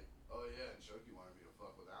 oh yeah, and Shoki wanted me to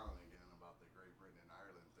fuck with Alan again about the Great Britain and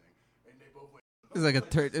Ireland thing, and they both went. It's like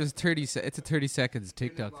it was 30. It's a 30 seconds And then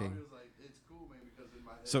TikTok Bobby thing. was like, it's cool, man, because in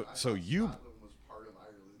my head, So- I so thought you- Scotland was part of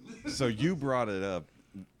Ireland. So you brought it up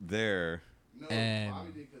there. No,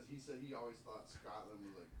 Bobby did because he said he always thought Scotland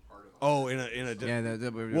was like part of. Oh, Ireland. in a Yeah,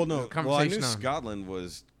 well, no. Well, I conversation knew on. Scotland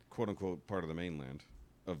was quote unquote part of the mainland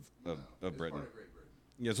of No, of it's Britain. Part of Great Britain.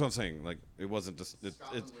 Yeah, that's what I'm saying. Like it wasn't just Scotland,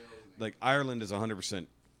 it's Wales, and like Ireland is 100%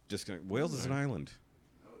 disconnected. Wales is an island.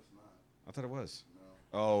 No, it's not. I thought it was. No.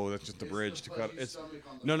 Oh, that's just the It's bridge the to cut. fuzzy It's stomach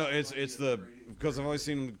on the no, front it's body the of the brain. because I've always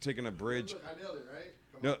seen them taking a bridge. Look, I nailed it, right?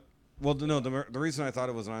 Come No, on. well, no. The reason I thought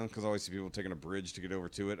it was an island because I always see people taking a bridge to get over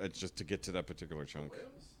to it. It's just to get to that particular chunk. Wales?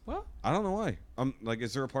 What? I don't know why. Like,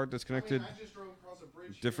 is there a part that's connected I mean, I just drove across a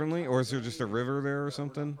bridge here differently, in or is there California, just a and river there or we're not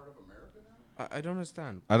something? part of America now? I don't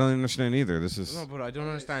understand. I don't understand either. This is No, but I don't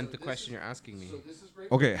understand so the this question is- you're asking me. So this is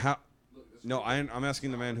Great okay. Britain. How? Look, this is No, Great I'm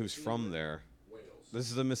asking the man who's from there. Wales. This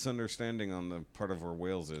is a misunderstanding on the part of where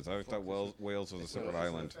Wales is. I thought Wales was a separate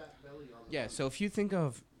island. Yeah, so if you think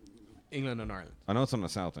of England and Ireland. I know it's on the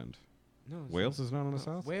south end. No, it's Wales is not on the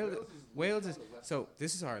south. Wales is so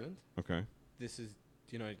this is Ireland. Okay. This is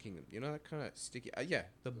the United Kingdom. You know that kind of sticky. Yeah,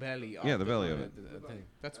 the belly. Yeah, the belly of it. The thing.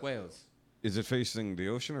 That's Wales. Is it facing the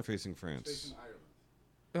ocean or facing France? Facing Ireland.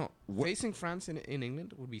 No, Wha- facing France in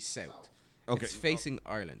England would be south. Okay. It's facing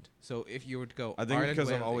Ireland. So if you were to go, I think Ireland, because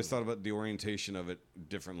I've Wales, always England. thought about the orientation of it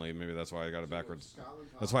differently. Maybe that's why I got it backwards. Scotland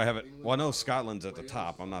That's top, why I have it. England Well, I know top, Scotland's at the Wales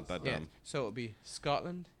top. I'm not that Yeah, dumb. so it'd be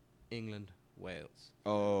Scotland, England, Wales.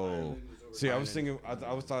 Oh, Ireland is over see, I was Ireland. thinking.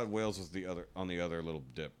 I was thought Wales was the other on the other little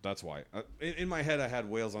dip. That's why. In my head, I had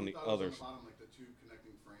Wales on He the thought it was other. on the bottom, like the two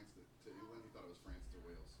connecting France to England. He thought it was France to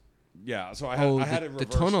Wales. Yeah, so I had it the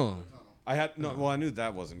reversed. tunnel. I had no. Well, I knew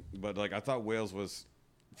that wasn't, but like I thought Wales was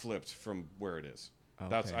flipped from where it is.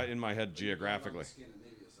 That's Okay. in my head On geographically. the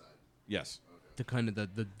Scandinavia side. Yes. The kind of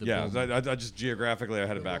the Yeah, bum. I just geographically I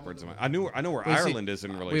had it backwards. I know where Well, see, Ireland is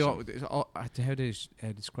in We relation. all, it's all, how to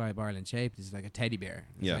describe Ireland shaped is like a teddy bear.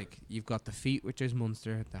 It's Yeah. like you've got the feet, which is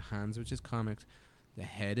Munster, the hands, which is Connacht, the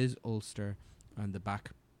head is Ulster, and the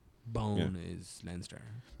backbone is Leinster.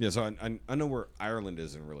 Yeah, so I know where Ireland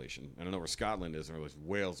is in relation, and I know where Scotland is in relation.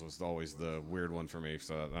 Wales was always the weird one for me,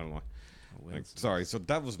 so I don't know. Oh, Like, Wales. sorry, so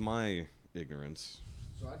that was my ignorance.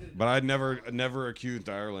 So I did. But I'd never accused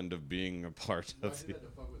Ireland of being a part I of did the. that to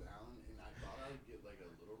fuck with Alan, and I thought I would get like a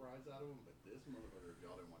little rise out of him, but this motherfucker, if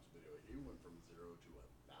y'all didn't watch the video, he went from 0 to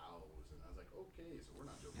 1,000. I was like, okay, so we're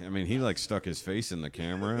not joking. I mean, he like stuck his face in the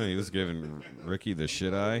camera. He was giving Ricky the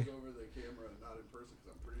shit eye. Over the camera, not in person,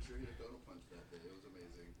 because I'm pretty sure he hit a total punch that day. It was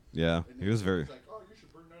amazing. Yeah, And he was very. He's like, oh, you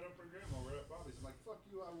should bring that up again while we're at Bobby's. I'm like, fuck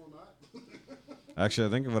you, I will not. Actually,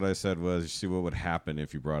 I think what I said was, see what would happen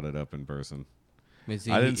if you brought it up in person. I mean,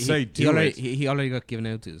 see, I didn't say do already, it. He already got given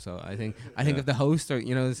out to, so I think Yeah. if the host or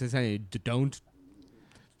this is saying don't.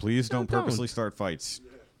 Please don't Don't. purposely start fights.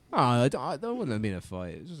 Oh, that wouldn't have been a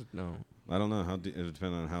fight. It's just no. I don't know how. It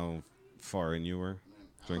depends on how far in you were,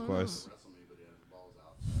 drink wise. Wrestle me, but he had his balls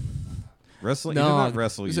out. So it's not happening. Wrestling. He did not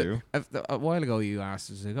wrestle was it- you. A while ago, you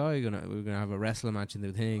asked us like, "Oh, we're gonna have a wrestling match in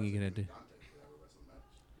the thing. You're gonna do." Dante should have a wrestling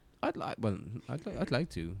match. I'd like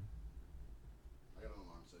to. I got an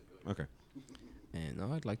alarm set Okay. And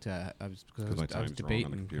no, I'd like to. I was because 'Cause my I was time's wrong on the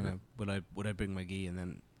debating computer. kind of would I bring my gi, and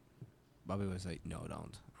then Bobby was like, no,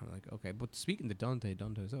 don't. I'm like, okay. But speaking to Dante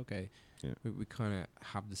was okay. Yeah. We kind of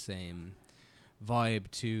have the same vibe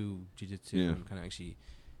to jiu-jitsu, Yeah. and kind of actually,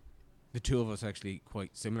 the two of us actually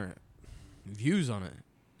quite similar views on it.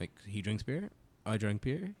 Like, he drinks beer, I drink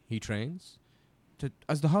beer, he trains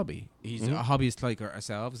as the hobby. He's Mhm. a hobbyist like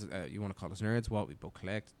ourselves. You want to call us nerds? What we both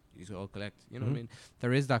collect. You all collect. You know what I mean?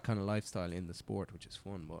 There is that kind of lifestyle in the sport, which is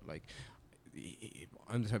fun. But like,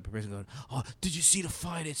 I'm the type of person going, "Oh, did you see the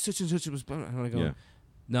fight? It's such and such. It was." And I go, Yeah.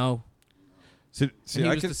 "No." See, And he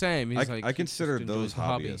I was the same. He's I like, he consider just those enjoys the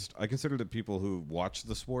hobby. hobbyists. I consider the people who watch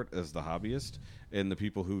the sport as the hobbyist, and the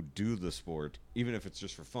people who do the sport, even if it's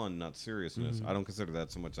just for fun, not seriousness. Mm-hmm. I don't consider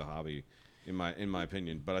that so much a hobby, in my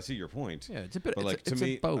opinion. But I see your point. Yeah, it's a bit. But like it's to a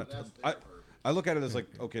me, boat. I look at it as like,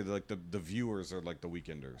 okay, like the viewers are like the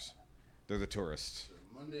weekenders. They're the tourists.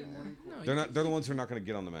 Monday morning. No, They're not. They're the ones who are not going to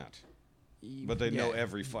get on the mat, but they know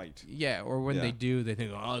every fight. Yeah, or when Yeah. they do, they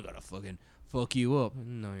think, "Oh, I gotta fucking fuck you up."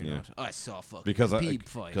 No, you're Yeah. not. I saw fucking Because Khabib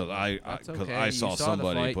fight. That's okay. I You saw the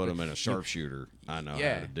somebody fight, put but him in a sharpshooter. I know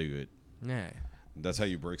Yeah. how to do it. Yeah. That's how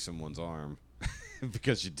you break someone's arm,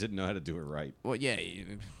 because you didn't know how to do it right. Well, yeah.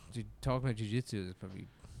 Talking about jiu-jitsu is probably.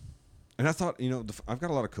 And I thought, I've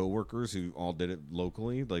got a lot of coworkers who all did it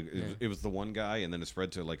locally. Like Yeah. it was the one guy, and then it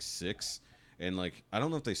spread to like 6. And like I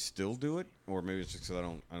don't know if they still do it, or maybe it's just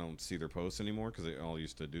because I don't see their posts anymore, because they all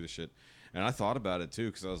used to do this shit. And I thought about it too,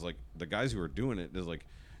 because I was like, the guys who were doing it, there's like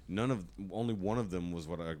only one of them was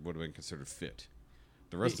what I would have been considered fit.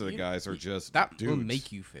 The rest of the guys are just That dudes. will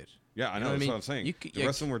make you fit. Yeah, I You know. know what I That's mean? what I'm saying. The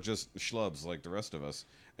rest of them were just schlubs like the rest of us.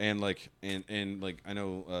 And like, and like, I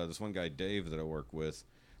know this one guy Dave that I work with.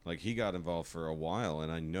 Like, he got involved for a while,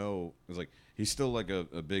 and I know it was like he's still like a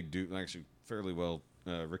big dude, actually fairly well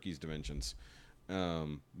Ricky's dimensions.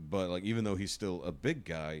 But like, even though he's still a big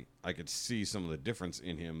guy, I could see some of the difference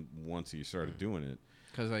in him once he started doing it.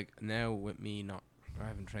 Because like now with me I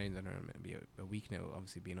haven't trained in maybe a week now.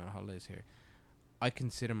 Obviously being on holidays here, I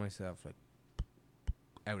consider myself like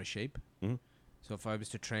out of shape. Mhm. So if I was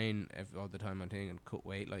to train all the time on thing and cut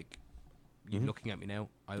weight, like you Mhm. looking at me now,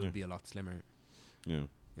 I would Yeah. be a lot slimmer. Yeah,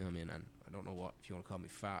 You know what I mean? And I don't know what if you want to call me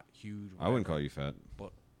fat, huge. I wouldn't whatever, call you fat.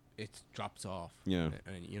 but it drops off. Yeah.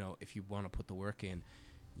 And you know, if you want to put the work in,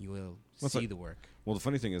 you will What's see like- the work. Well, the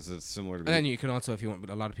funny thing is, it's similar to. And then you can also, if you want,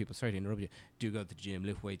 but a lot of people, sorry to interrupt you, do go to the gym,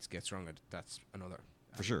 lift weights, get stronger. That's another.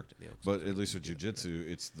 For sure. aspect of the oaks. But at least with jiu-jitsu,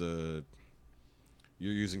 it's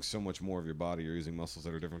you're using so much more of your body. You're using muscles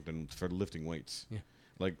that are different than for lifting weights. Yeah.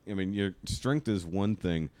 Like, I mean, your strength is one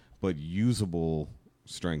thing, but usable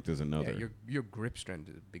strength is another. Yeah, your grip strength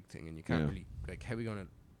is a big thing, and you can't Yeah. really like. How are we gonna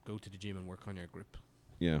go to the gym and work on your grip?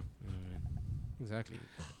 Yeah. Exactly.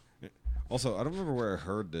 Also, I don't remember where I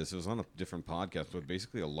heard this. It was on a different podcast, but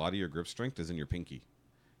basically, a lot of your grip strength is in your pinky.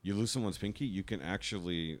 You lose someone's pinky, you can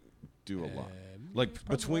actually do a lot. Like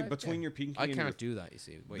that's probably right, between yeah. your pinky I and your can't do that. You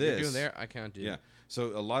see, what you're doing This- there, I can't do. Yeah.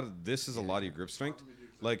 So a lot of this is a lot of your grip strength.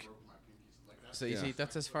 Like, So you Yeah. see,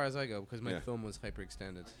 that's as far as I go because my Yeah. thumb was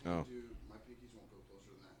hyperextended. oh, My pinkies won't go closer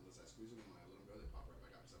than that unless I squeeze them, and when I let them go, they pop right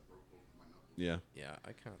back out because I broke both of my knuckles. yeah. Yeah,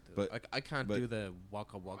 I can't do. But- But I can't but- do the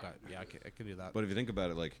waka waka. Yeah, I can do that. But if you think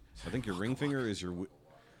about it, like, I think your ring finger is your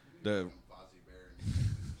the Fozzie Bear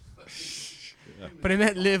and But I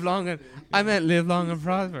meant live long and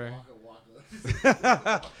prosper.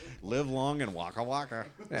 live long and waka waka.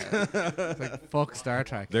 It's like fuck Star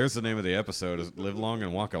Trek. There's the name of the episode: is "Live Long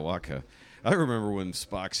and Waka Waka." I remember when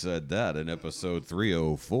Spock said that in episode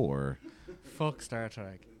 304. Fuck Star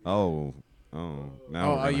Trek. Oh. Now Oh, we're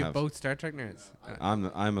are gonna you have- both Star Trek nerds? I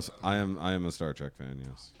am a Star Trek fan.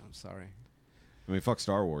 Yes. I'm sorry. I mean, fuck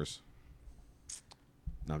Star Wars.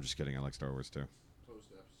 No, I'm just kidding. I like Star Wars too. post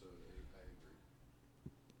episode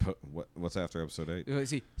 8, I agree. What's after episode 8?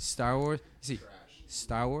 See, Star Wars. See, Trash.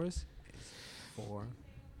 Star Wars is 4,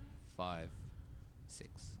 5, 6.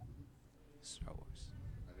 Star Wars.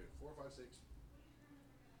 I do 4, 5, 6,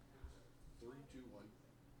 3, 2, 1.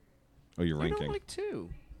 Oh, you're You ranking. don't like 2,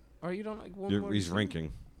 or you don't like 1 more. He's than two? ranking.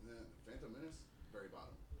 And then Phantom Menace, very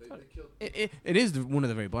bottom. They killed. It is one of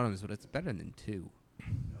the very bottoms, but it's better than 2.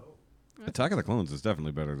 No. Attack of the Clones is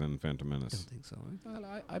definitely better than Phantom I don't Menace. think so.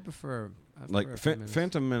 I prefer. Like Menace.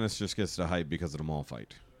 Phantom Menace just gets the hype because of the mall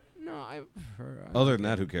fight. No, I prefer. Other than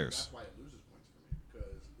that, who cares? That's why it loses points for me.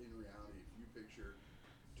 Because in reality, if you picture,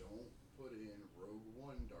 don't put in Rogue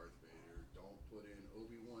One Darth Vader, don't put in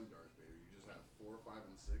Obi-Wan Darth Vader. You just have 4, 5,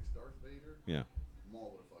 and 6 Darth Vader. Yeah.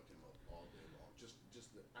 Maul would have fucked him up all day long. Just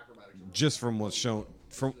the acrobatics. of Just from what's shown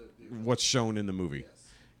what's shown in the movie.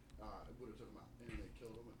 Yes. It would have took him out, and they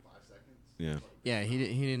killed him in 5 seconds. Yeah. Fucking Yeah, he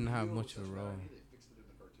didn't have much of a role. They fixed it in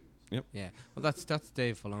the cartoons. Yeah, well, that's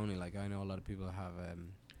Dave Filoni. Like, I know a lot of people have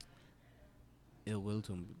ill will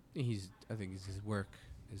to him. I think his work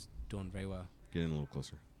is done very well. Get in a little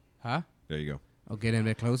closer. Huh? There you go. I'll get in a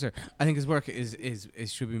bit closer. I think his work is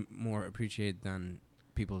should be more appreciated than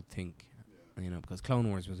people think. You know, because Clone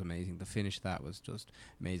Wars was amazing. The finish of that was just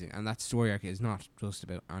amazing, and that story arc is not just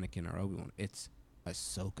about Anakin or Obi-Wan. It's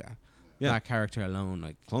Ahsoka. Yeah. That character alone,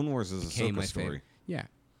 like, Clone Wars is a became my Ahsoka story. favorite. Yeah,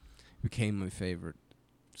 became my favorite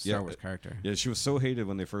Star Wars character. Yeah, she was so hated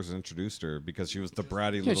when they first introduced her because she was the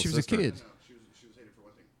bratty little she was sister. a kid. No, she was hated for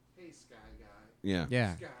one thing. Hey, Sky Guy. Yeah.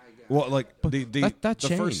 Yeah. Sky Guy. Well, like But the that the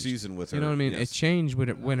changed. first season with her. You know what I mean? yes. It changed with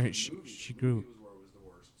it when she grew. It was where it was the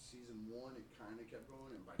worst. Season 1, it kind of kept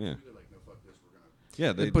going, and by Yeah. 2, they're like, no, fuck this, we're gonna.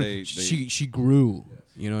 Yeah, But she grew.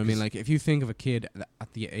 You know what I mean? Like, if you think of a kid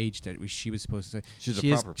at the age that she was supposed to, She's a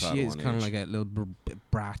she is proper she is Padawan kind of age. like a little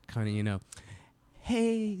brat, kind of, you know.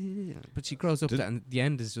 Hey, but she grows up, and the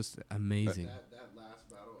end is just amazing. That last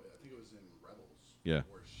battle, I think it was in Rebels. Yeah.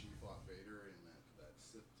 Where she fought Vader in that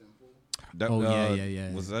Sith temple. That, Oh,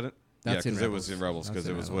 yeah. Was that it? That's yeah, in because it was Rebels. in Rebels That's because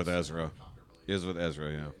in it was Rebels. with Ezra. It was with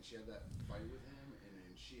Ezra, yeah. And she had that fight with him, and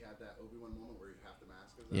then she had that Obi-Wan moment where half the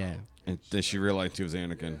mask is out. Yeah. And then she realized he was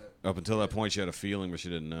Anakin. Up until that point, she had a feeling, but she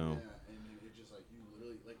didn't know. Yeah, and then it just like, you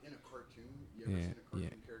literally, like in a cartoon, you ever seen a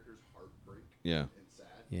cartoon character's heartbreak Yeah. and sad?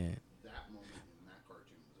 Yeah. That moment in that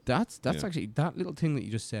cartoon was That's Yeah. actually that little thing that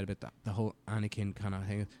you just said about the whole Anakin kind of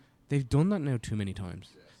thing. They've done that now too many times.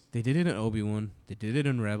 They did it in Obi-Wan. They did it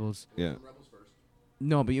in Rebels. Yeah. Rebels first.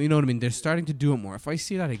 No, but you know what I mean. They're starting to do it more. If I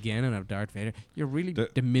see that again in a Darth Vader, you're really They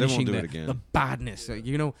won't diminishing do it again. the badness.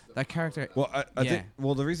 You know, that character. Well, I Yeah. think.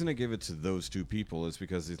 Well, the reason I gave it to those two people is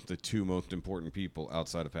because it's the two most important people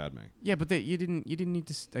outside of Padme. Yeah, but you didn't need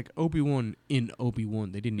to like Obi-Wan in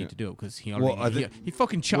Obi-Wan. They didn't need Yeah. to do it because he Well, already I think- he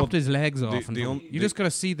fucking chopped his legs off. And you the- just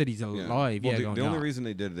gotta see that he's alive. Well, Yeah, the, going, the only "Nah." reason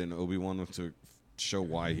they did it in Obi-Wan was to show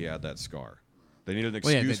why he had that scar. They needed an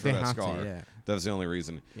Well, yeah, excuse they for that have to, scar. yeah. That was the only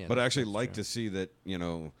reason. Yeah, but I actually that's like true. to see that, you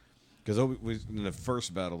know, because in the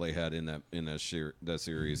first battle they had in that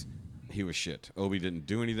series, he was shit. Obi didn't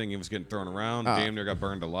do anything. He was getting thrown around. Damn near got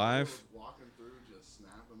burned alive. Walking through, just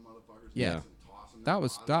snapping motherfuckers. Yeah. and tossing That their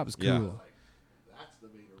was bodies. cool. Yeah. Like, that's the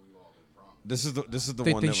Vader we've all been promised. This is the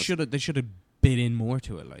They one that should have bit in more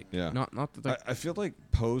to it. Like, Yeah. not that. Like, I feel like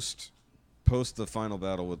post the final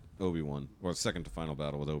battle with Obi-Wan, or second to final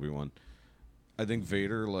battle with Obi-Wan, I think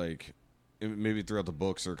Vader, like, maybe throughout the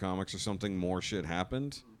books or comics or something, more shit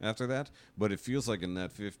happened after that. But it feels like in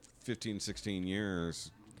that 15, 16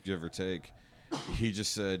 years, give or take, he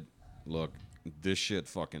just said, look, this shit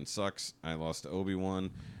fucking sucks. I lost to Obi-Wan.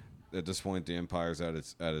 At this point, the Empire's at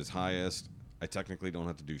its highest. I technically don't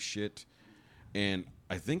have to do shit. And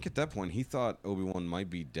I think at that point, he thought Obi-Wan might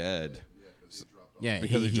be dead. yeah,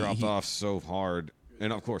 Because he dropped off so hard.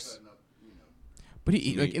 And of course, But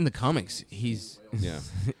he like in the comics, he's Yeah.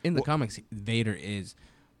 in the comics, Vader is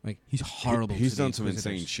like he's horrible. he's to the done some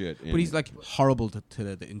Inquisitors. insane shit. But he's like horrible to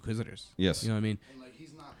the Inquisitors. Yes. You know what I mean? And like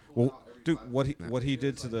he's not pulling Well, out every dude, 5 what he minutes.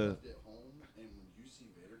 did to Like, the left it home, and when you see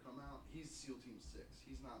Vader come out, he's SEAL Team 6.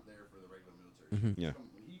 He's not there for the regular military. Yeah.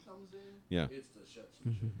 When he comes in, Yeah. it's to shut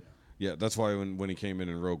some shit down. yeah, that's why when he came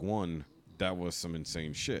in Rogue One, that was some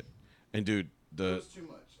insane shit. And dude, It was too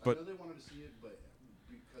much. but- I know they wanted to see it, but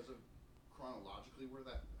because of chronologically where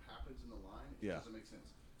that happens in the line, it Yeah. doesn't make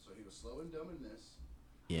sense. So he was slow and dumb in this.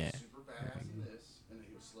 Yeah. Super badass in this, and then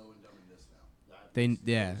he was slow and dumb in this now. That They makes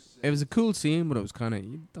yeah, no it was a sense. cool scene, but it was kind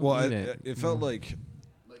of well, it felt like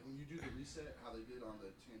Like when you do the reset, how they did on the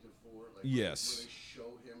Tantive 4, like Yes. where they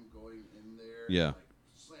show him going in there, Yeah. and, like,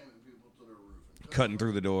 slamming people to the roof, and cutting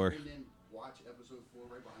through the door. and then watch episode 4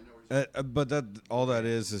 right behind there. Where he's But that all that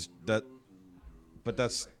is that. But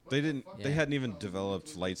that's they didn't they Yeah. hadn't even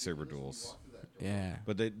developed lightsaber duels. yeah.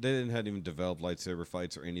 But hadn't even developed lightsaber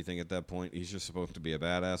fights or anything at that point. He's just supposed to be a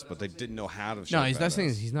badass, but they didn't know how to. Show No, that's the thing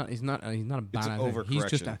badass. is he's not a It's an badass. He's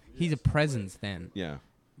just overcorrection. he's a presence then, Yeah.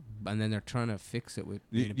 and then they're trying to fix it with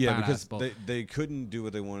being a Yeah, badass. because but they couldn't do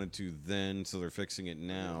what they wanted to then, so they're fixing it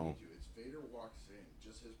now. It's Vader walks in,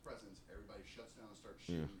 just his presence, everybody shuts down and starts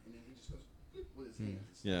shooting, and then he just goes "Flip" with his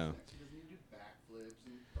hands. and Yeah. snaps back. He doesn't even do backflips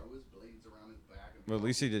and throw his blades around his back. And Well, at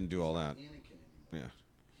least he didn't do He's all not that. Anakin anymore. Yeah.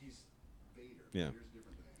 He's Vader. Yeah. Vader's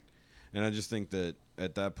different than Anakin. And I just think that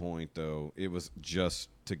at that point, though, it was just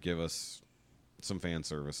to give us some fan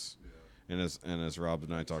service. And as Rob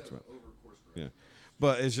and I talked about. Yeah.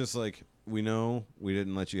 But it's just like, we know we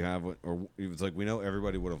didn't let you have it, or it was like, we know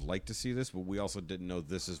everybody would have liked to see this, but we also didn't know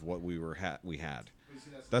this is what we had. But you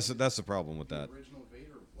see, That's the problem with that. the original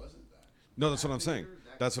Vader wasn't that. No, that's what I'm That saying. Vader,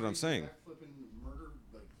 that That's what I'm crazy, saying. that flipping murder,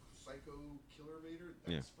 like psycho killer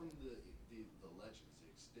That's from the legends, the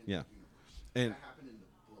extended Yeah. universe. And that happened in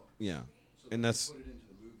the book. yeah, So and they that's put it into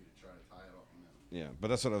the movie to try to tie it all. yeah. But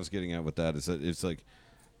that's what I was getting at with that. Is that it's like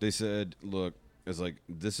they said, look, it's like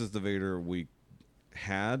this is the Vader we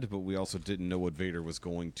had, but we also didn't know what Vader was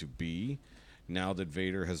going to be. Now that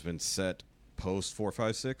Vader has been set post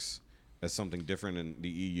 456 as something different in the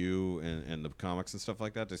EU and the comics and stuff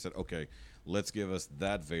like that, they said, okay, let's give us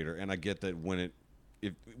that Vader. And I get that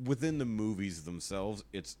if within the movies themselves,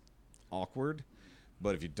 it's awkward,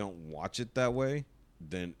 but if you don't watch it that way,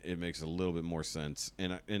 then it makes a little bit more sense.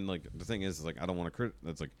 And like the thing is like I don't want to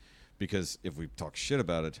that's like because if we talk shit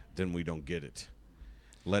about it, then we don't get it.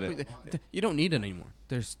 Let it. You don't need it anymore.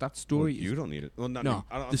 There's that Well, story. you don't need it. Well, not No,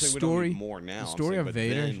 I'm the saying story. we don't need more now. The story of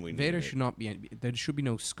Vader. Vader should should not be. There should be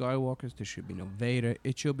no Skywalkers. There should be no Vader.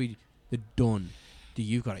 It should be the done.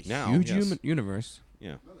 You've got a Now, huge yes. Universe.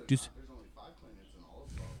 Yeah. No, Just there's only 5 planets in all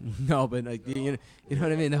of Star Wars. no, but like you know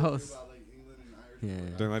what I mean. The whole. About, like, England and Irish Yeah.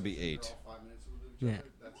 people, There might be they're 8. all 5 minutes with each Yeah. other.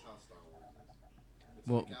 That's how Star Wars is. It's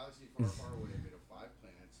Well, a galaxy far, far away made of 5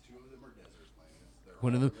 planets. 2 of them are desert planets. They're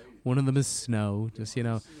one of all them. related. One of them is snow. Just you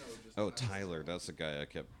know. Oh, Tyler, that's the guy I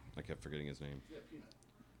kept forgetting his name. Yeah, Peanut.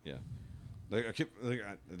 Yeah. Like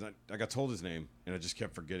I got told his name and I just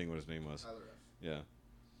kept forgetting what his name was. Tyler F. Yeah.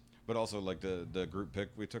 But also like the group pic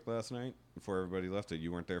we took last night before everybody left that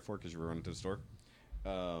you weren't there for because you were running to the store.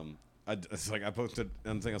 It's like I posted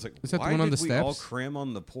on the thing. I was like, Is that the why one on did the we all steps? cram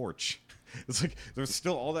on the porch? It's like there's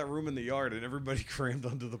still all that room in the yard and everybody crammed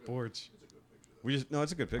onto the porch. It's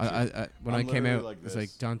a good picture. When I'm I came literally out, like it's this.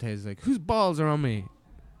 like Dante's like, whose balls are on me?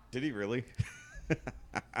 Did he really? Like,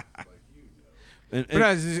 But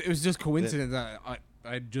it was just coincidence that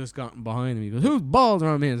I'd just gotten behind him. He goes, whose balls are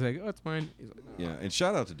on me? It's like, oh, it's mine. He's like, "No." Yeah, and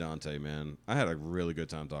shout out to Dante, man. I had a really good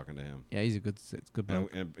time talking to him. Yeah, he's a good bloke.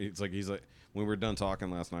 And he's like when we were done talking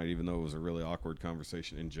last night, even though it was a really awkward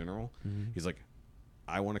conversation in general, he's like,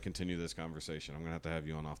 I want to continue this conversation. I'm gonna have to have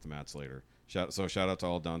you on Off the Mats later. Shout out to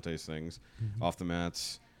all Dante's things, Off the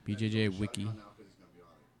Mats. BJJ Wiki. now 'cause he's gonna be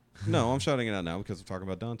on it. No, I'm shouting it out now because we're talking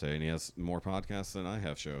about Dante, and he has more podcasts than I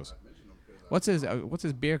have shows. I mentioned him because What's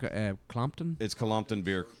his beer? Clompton? It's Colompton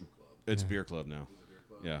Beer. It's Beer Club now. he's a beer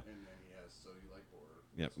club, Yeah. and then he has So You Like Horror.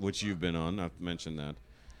 Yeah, which you've been on. I've mentioned that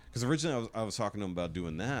because originally I was talking to him about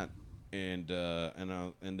doing that, and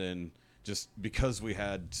then just because we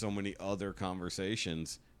had so many other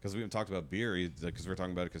conversations because we haven't talked about beer because we're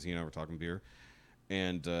talking about it because he and I were talking beer,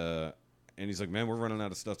 and he's like, man, we're running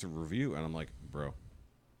out of stuff to review, and I'm like, bro,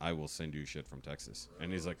 I will send you shit from Texas,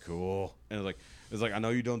 and he's like, cool, and it's like I know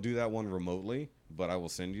you don't do that one remotely, but I will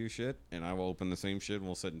send you shit, and I will open the same shit, and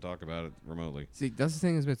we'll sit and talk about it remotely. See, that's the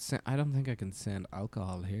thing is about. I don't think I can send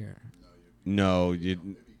alcohol here. No, It'd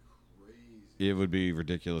be crazy. it would be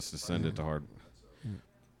ridiculous to send it to hard.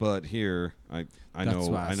 But here, I That's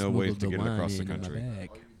why know ways smuggled to the get it across the wine in my country. bag.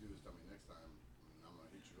 All you do is tell me next time, and I'm gonna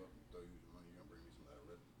hit you up and throw you the money. You're gonna bring me some of that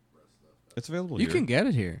red breast stuff. It's available You here. can get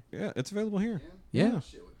it here. Yeah, it's available here. Yeah. That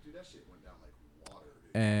shit went down like water,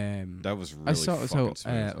 dude. That was really I saw fucking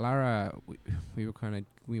smooth. Lara.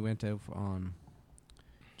 We went out on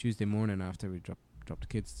Tuesday morning after we dropped the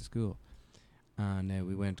kids to school, and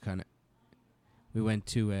we went to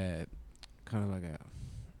kind of like a.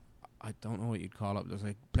 I don't know what you'd call it. There's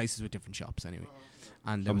like places with different shops anyway.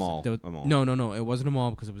 And there A was, mall, there was- a mall. No, it wasn't a mall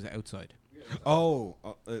because it was outside. Oh,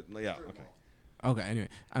 yeah, okay. Okay, anyway,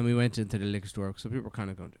 and we went into the liquor store, so people were kind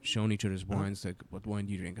of showing each other's wines, like what wine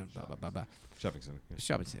do you drink, and blah blah blah blah. Shopping center. Yeah.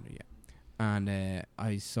 Shopping center, yeah. And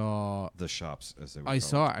I saw The shops, as they were I called.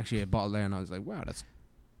 saw actually a bottle there, and I was like, wow, that's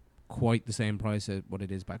quite the same price as what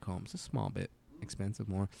it is back home. It's a small bit expensive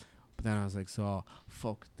more, but then I was like,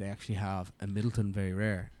 fuck, they actually have a Middleton Very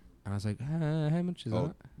Rare, and I was like, how much is Oh,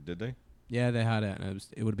 that? did they? Yeah, they had it, and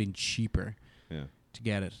it would have been cheaper Yeah. to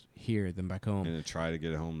get it here than back home. And then try to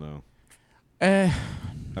get it home though. Uh,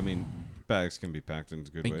 I mean, bags can be packed in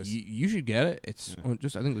good ways. you should get it. It's Yeah.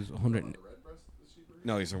 just I think it was 100. The red breast is cheaper.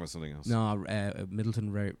 No, he's talking about something else. No,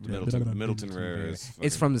 Middleton Rare. Middleton Rare is. It's fucking-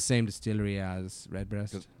 from the same distillery as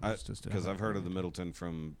Redbreast. Because I've heard of the Middleton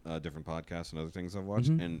from different podcasts and other things I've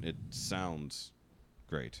watched, Mhm. and it sounds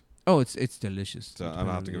great. Oh, it's delicious. So I'm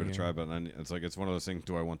gonna have to give it a try. But it's like it's one of those things: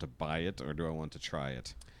 do I want to buy it or do I want to try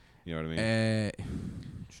it? You know what I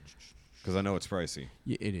mean? Because I know it's pricey.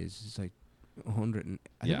 Yeah, it is. It's like 100. I think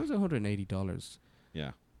Yeah. it was $180.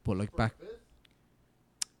 Yeah. But like back,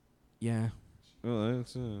 yeah. Well,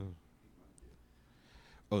 it's.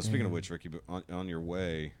 Oh, speaking of which, Ricky, but on your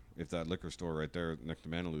way, if that liquor store right there next to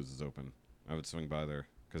Manaloo's is open, I would swing by there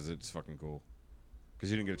because it's fucking cool.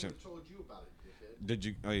 Because you didn't get a chance. I told you about it, dickhead. Did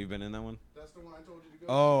you? Oh, you've been in that one? That's That's the one I told you to go.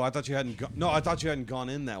 Oh, I thought you hadn't. No, I thought you hadn't gone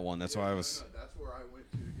in that one. That's why I was. No, that's where I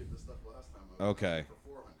went to get the stuff last time. I Okay. for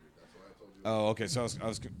 400. That's why I told you. Oh, okay. So I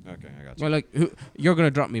was. Okay, I got you. Well, like, you're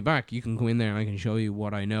gonna drop me back. You can go in there and I can show you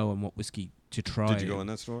what I know and what whiskey to try. Did you go in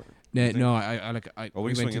that store? No, I like. Oh,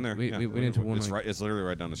 we can swing in there. We went into one. It's like, right. It's literally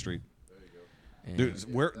right down the street. There you go.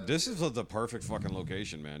 Dude, where this is the perfect fucking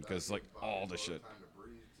location, man. Because like all the shit. Time to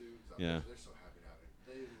breathe too. Yeah. They're so happy to have it.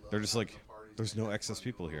 They love They're just like, having the parties. there's no excess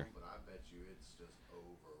people here. But I bet you it's just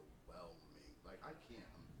overwhelming. Like I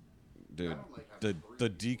can't. Dude, I don't like having the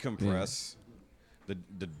decompress, the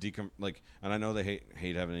decom like, and I know they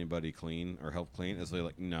hate having anybody clean or help clean. Is they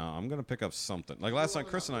like, no, I'm gonna pick up something. Like last night,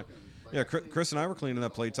 Chris and I, yeah, Chris and I were cleaning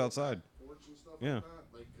up plates outside. Yeah. Like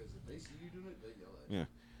because if they see you doing it, they yell at you. Yeah.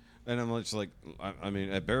 And I'm just like, I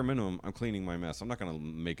mean, at bare minimum, I'm cleaning my mess. I'm not gonna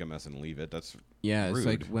make a mess and leave it. That's yeah, rude. it's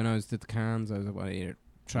like when I was did the cans, I was about either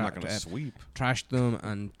I'm not gonna sweep. trash them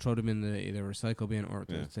and throw them in the either recycle bin or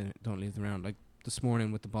Yeah. don't leave them around. Like this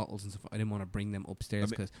morning with the bottles and stuff, I didn't want to bring them upstairs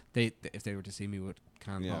because if they were to see me with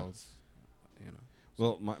canned bottles, you know.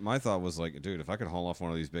 Well, my thought was like, dude, if I could haul off one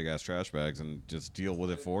of these big ass trash bags and just deal with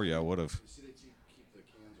it for you, I would have. You see, they keep the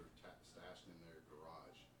cans or stashed in their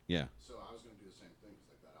garage. Yeah. So I was gonna do the same thing because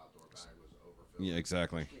like that outdoor bag was overfilled. Yeah.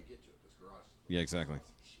 Exactly. You can't get to it. This garage. Yeah. Exactly.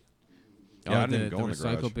 Oh, Yeah, I didn't the even go in the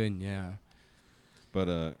recycle garage. bin, yeah. But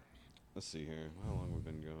let's see here. How long have we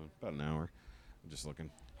been going? About an hour. I'm just looking.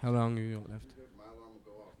 How long have you got left? My alarm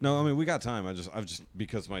will go off. No, I mean we got time. I've just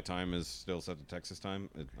because my time is still set to Texas time.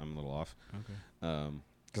 I'm a little off. Okay.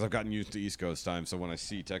 Because I've gotten used to East Coast time, so when I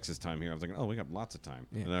see Texas time here, I'm thinking, oh, we got lots of time.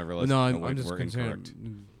 Yeah. And then I realized, no, oh, wait, I'm just we're concerned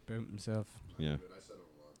incorrect. about myself. Yeah. Good. I set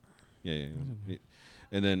an alarm. Yeah.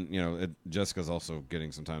 And then, Jessica's also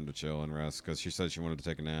getting some time to chill and rest because she said she wanted to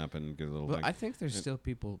take a nap and get a little Well, thing. I think there's still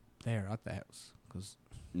people there at the house. Cause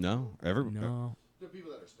no. no, There are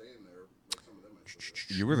people that are staying there. Like some of them. Are still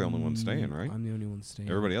there. You were the only one staying, right? I'm the only one staying.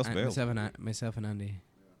 Everybody else bailed. Myself and Andy.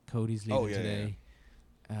 Cody's leaving yeah, today.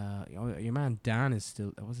 Your man Dan is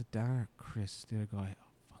still. Was it Dan or Chris? The other guy.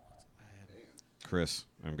 Oh fuck. Chris,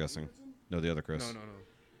 I'm guessing. No, the other Chris.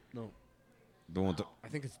 No. The one. I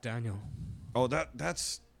think it's Daniel. Oh,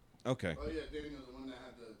 that's okay. Oh yeah, Daniel's the one that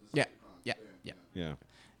had the Yeah, Cybertron yeah. stand,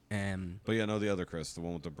 Yeah. But yeah, no, the other Chris, the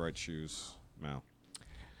one with the bright shoes. Mal.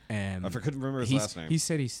 I I couldn't remember his last name. He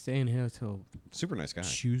said he's staying here till Super nice guy.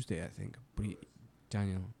 Tuesday, I think. But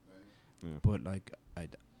Daniel. Yeah. But like, I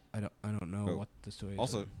don't know Oh, what the story is.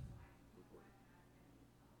 Also,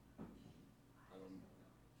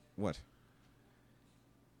 what?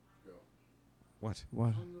 Go. What?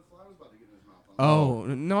 What? When the fly was about to get in his mouth. Oh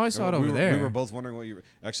no, I saw it over there. We were both wondering what you were.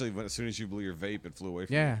 Actually, as soon as you blew your vape, it flew away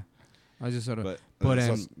from Yeah, you. I just sort of. But But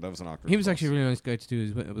that was an awkward. he was pause. actually a really nice guy to do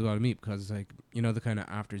as well to meet because it's like the kind of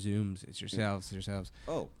after Zooms, it's yourselves.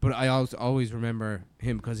 Oh, But I always remember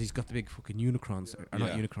him because he's got the big fucking Unicron, or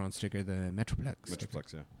not Yeah. Unicron sticker, the Metroplex. sticker.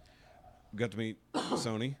 Metroplex, yeah. Got to meet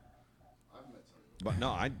Sony, I've met some. but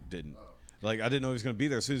no, I didn't. Like, I didn't know he was gonna be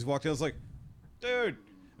there. As soon as he walked in, I was like, dude.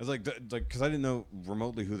 I was like, because I didn't know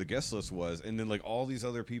remotely who the guest list was, and then like all these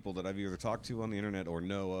other people that I've either talked to on the internet or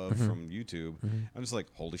know of from YouTube, I'm just like,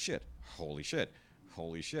 holy shit.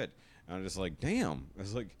 And I'm just like, damn. I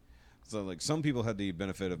was like, so like some people had the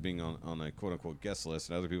benefit of being on a quote unquote guest list,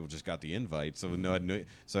 and other people just got the invite. So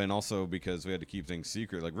and also because we had to keep things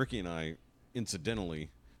secret. Like Ricky and I, incidentally,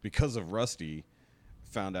 because of Rusty,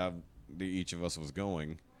 found out that each of us was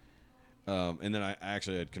going. And then I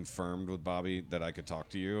actually had confirmed with Bobby that I could talk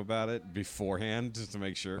to you about it beforehand just to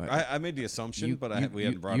make sure. Right. I made the assumption, but we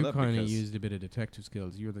hadn't brought you it up kind of because used a bit of detective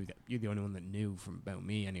skills. You're the only one that knew about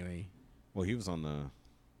me anyway. well, he was on the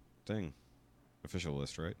thing, official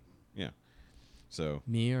list, right? Yeah. So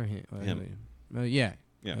Me or him? Him. Yeah.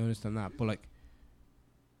 Yeah. I understand that, but like,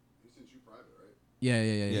 He sent you private, right? yeah.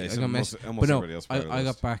 yeah, I so got almost but no, everybody else. I probably got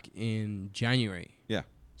list. back in January. Yeah.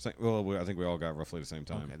 Well, I think we all got roughly the same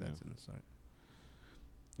time. Okay, yeah. that's in the start.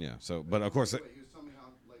 Yeah. So, but of course, Wait, he was telling me how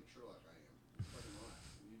like Sherlock I am. Fucking lie.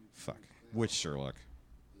 fuck. Which Sherlock?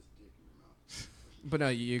 This dick in your mouth. But no,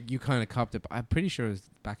 you kind of copped it. I'm pretty sure it was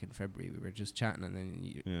back in February. We were just chatting, and then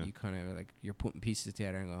Yeah. you kind of like you're putting pieces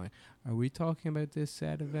together and going, "Are we talking about this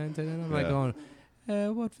sad event?" And then I'm like Yeah.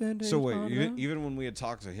 going, "What event?" So wait, even when we had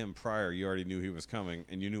talked to him prior, you already knew he was coming,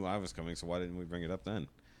 and you knew I was coming. So why didn't we bring it up then?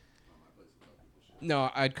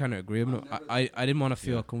 No, I'd kind of agree. No, I didn't want to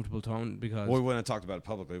feel Yeah. comfortable talking because Well, we wouldn't have talked about it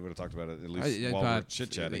publicly. We would have talked about it at least while we're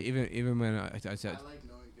chit chatting. Even when I said, I like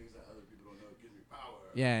knowing things that other people don't know. It gives me power.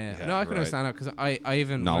 yeah. Yeah, No, I can right. understand that because I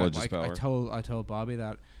even Knowledge is I power. told Bobby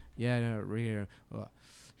that. Yeah, no, really. Well,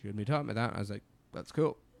 shouldn't be talking about that. I was like, that's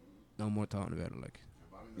cool. No more talking about it. Like,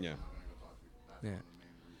 Bobby knows Yeah. I'm not gonna go talk to you. That's Yeah. one of the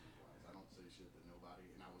main reasons why. Is I don't say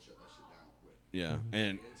Yeah,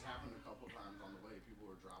 and It's happened a couple times on the way. People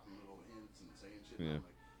were dropping little hints and saying shit. Yeah. And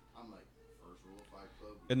I'm like, first rule of Fight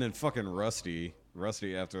Club. and then fucking Rusty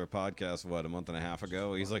after a podcast, a month and a half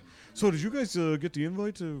ago, he's like, "So did you guys get the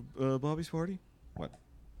invite to Bobby's party?" What?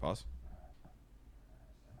 Pause.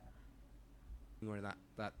 Where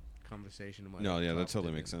that conversation. No, yeah, that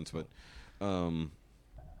totally makes sense. But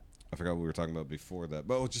I forgot what we were talking about before that.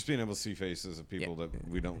 But just being able to see faces of people that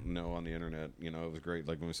we don't know on the internet, it was great.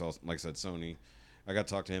 Like when we saw, like I said, Sony. I got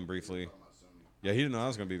to talk to him briefly. Yeah, he didn't know I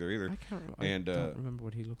was going to be there either. I can't remember. I don't remember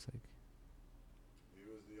what he looks like. He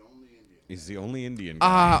was the only Indian. He's the only Indian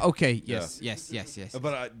guy. Okay. Yes.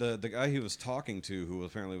 But the guy he was talking to, who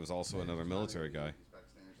apparently was also another military guy. He's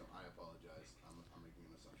Pakistani or something. I apologize. I'm making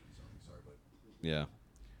an assumption. Sorry, but Yeah.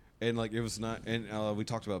 And it was not, and we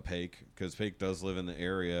talked about Paik, because Paik does live in the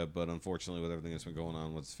area, but unfortunately with everything that's been going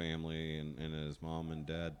on with his family and his mom and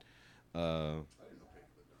dad, I didn't know Pig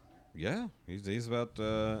lived down there. yeah, he's about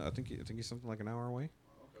I think he's something like an hour away.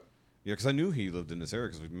 Oh, okay. Yeah, because I knew he lived in this area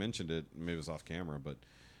because we mentioned it. Maybe it was off camera, but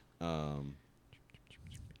yeah,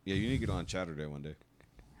 you need to get on Chatterday one day.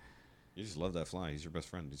 You just love that fly. He's your best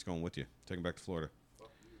friend. He's going with you. Take him back to Florida.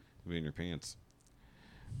 He'll be in your pants.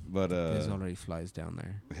 But There's already flies down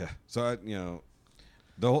there. yeah. So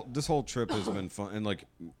this whole trip has been fun, and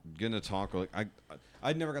getting to talk.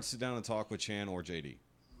 I never got to sit down and talk with Chan or JD,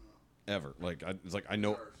 ever. I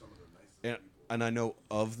know, and I know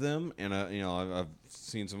of them, and I've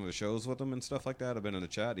seen some of the shows with them and stuff like that. I've been in the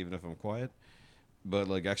chat, even if I'm quiet. But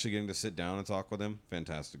actually getting to sit down and talk with them,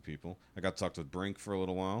 fantastic people. I got to talk with Brink for a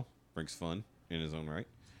little while. Brink's fun in his own right.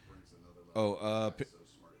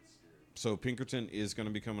 So Pinkerton is going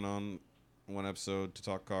to be coming on one episode to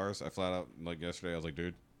talk cars. I flat out, yesterday, I was like,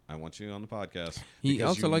 dude, I want you on the podcast. He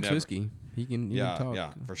also likes whiskey. He can talk.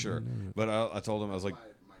 Yeah, for sure. But I told him, I was like,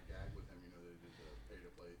 My gag with him, they did the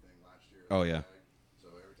pay-to-play thing last year. Oh, yeah. So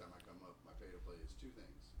every time I come up, my pay-to-play is two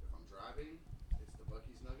things. If I'm driving, it's the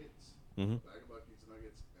Buc-ee's Nuggets, Mhm. a bag of Buc-ee's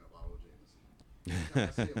Nuggets, and a bottle of Jameson. Every time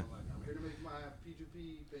I see him, I'm like, I'm here to make my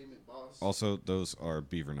P2P payment, boss. also, those are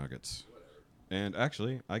beaver nuggets. Whatever. And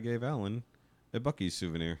actually, I gave Alan a Buc-ee's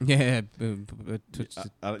souvenir. Yeah. You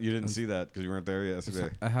didn't see that because you weren't there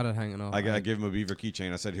yesterday. I had it hanging off. I gave him a beaver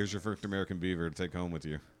keychain. I said, here's your first American beaver to take home with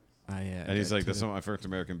you. And he's like, that's not my first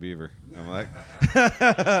American beaver. I'm like,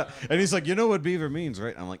 and he's like, you know what beaver means,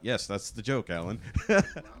 right? I'm like, yes, that's the joke, Alan. My man.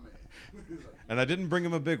 And I didn't bring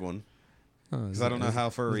him a big one because I don't know how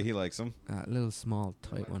furry he likes them. Little small,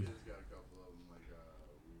 tight one. Kids got a couple of them.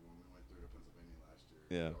 When we went through to Pennsylvania last year,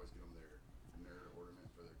 Yeah. we always get them their nerd ornament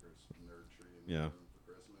for their nerd tree in Yeah. their room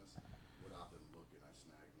for Christmas. Without them looking, I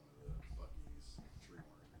snagged one of the Buc-ee's tree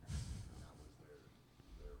ornaments, and that was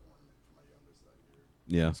their ornament for my youngest that year.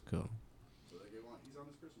 Yeah. That's cool. So they get one. He's on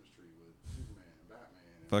his Christmas tree with Superman and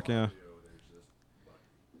Batman and Fuck yeah. Mario. There's just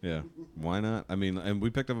Buc-ee. Yeah. Why not? I mean, and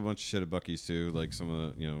we picked up a bunch of shit at Buc-ee's too, like some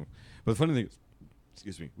of the, But the funny thing is,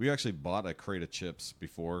 excuse me, we actually bought a crate of chips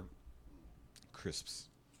before. Crisps.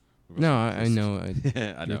 No, I know.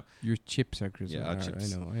 I know. Your chips are crisp. Yeah, our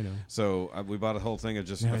chips. I know. So we bought a whole thing of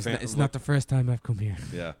just. No, it's not the first time I've come here.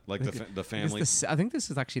 Yeah, the family. I think this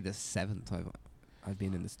is actually the 7th I've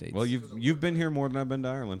been in the States. Well, you've been here more than I've been to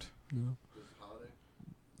Ireland. No. Just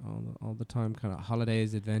holiday. All the time, kind of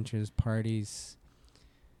holidays, adventures, parties,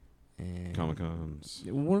 and Comic Cons.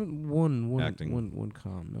 One Acting. one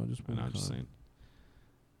con. No, just one. I'm con. just saying.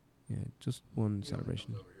 Yeah, just one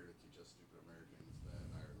celebration. Over here to teach us stupid Americans that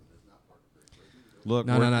Ireland is not part of Great Britain. Look,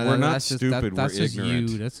 No, we're not that's just- stupid. that's we're just ignorant.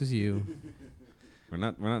 you. That's just you. We're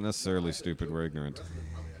not necessarily stupid. We're ignorant.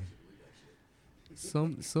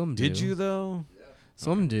 Some do. Did you though?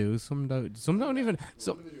 Some do. Some don't. Some don't even.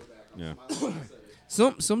 Yeah.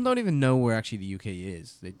 Some don't even know where actually the UK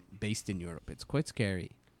is. They're based in Europe. It's quite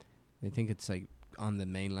scary. They think it's on the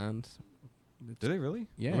mainland. Did they really?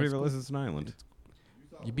 Yeah, Nobody it's realizes it's an island.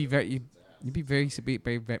 You'd be very. You'd be very. I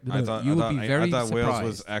thought very Wales surprised.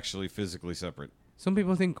 was actually physically separate. Some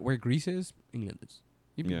people think where Greece is, England is.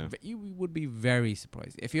 Yeah. You would be very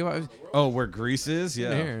surprised if you was Oh, where Greece is?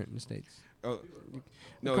 Yeah. here in the States. Oh,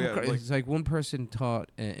 no, yeah. It's like one person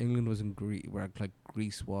thought England was in Greece, where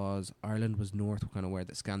Greece was. Ireland was north, kind of where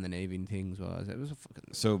the Scandinavian things was. It was a fucking.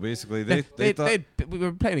 So basically, they thought. we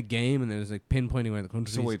were playing a game, and it was pinpointing where the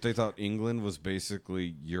countries. So wait, they thought England was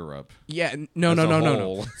basically Europe. Yeah, no. as a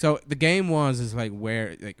whole. So the game is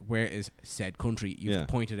where is said country? You Yeah.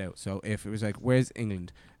 point it out. So if it was where's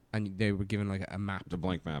England, and they were given a map. The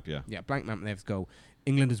blank map, yeah. Yeah, blank map, and they have to go.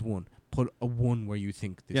 England is 1. Put a 1 where you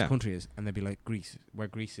think this Yeah. country is, and they'd be like Greece, where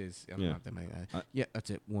Greece is. On the Yeah. map, they might, yeah, that's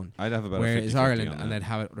it. 1. I'd have about Where a 50-50 is Ireland, on and that. they'd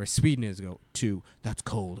have it where Sweden is. Go 2. That's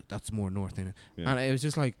cold. That's more north in it. Yeah. And it was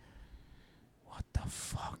just like, What the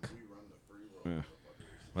fuck? We run the free world. Yeah.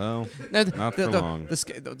 Well, Now, not for long.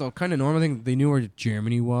 The kind of normal thing, they knew where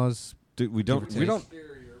Germany was. Dude, we don't. Scarier.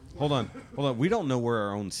 Hold on. We don't know where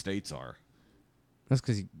our own states are. That's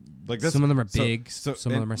because Like that's, some of them are so- big, so-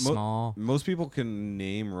 some of and them are small. Most people can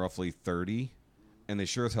name roughly 30, and they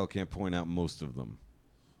sure as hell can't point out most of them.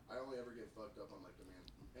 I only ever get fucked up on like the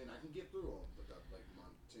man, and I can get through them, but like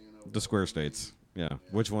Montana. The square states. Yeah.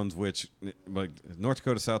 Which one's which? Like North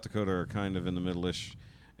Dakota, South Dakota are kind of in the middle-ish.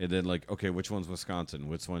 And then like, okay, which one's Wisconsin?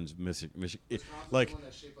 Which one's Michigan? Wisconsin's Like, the one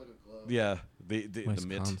that's shaped like a glove. yeah, the mitt.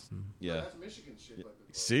 Wisconsin. Yeah. That's Michigan's shaped like a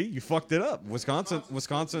glove. See, you fucked it up.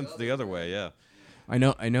 Wisconsin's the other way. Yeah. I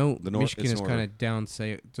know. The Michigan it's is kind northern. of down,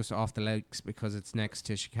 say, just off the lakes because it's next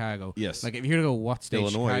to Chicago. Yes. Like if you were to go, what state?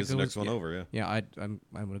 Illinois is the Chicago next one over. Yeah. Yeah,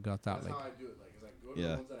 I would have got that. That's Like, how I do it. Like, is I go to Yeah.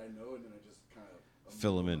 the ones that I know, and then I just kind of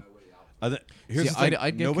Fill 'em in. my way out. Here's See, the thing.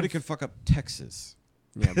 I'd get Nobody can fuck up Texas.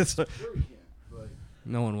 yeah, It's like- Sure, we can. But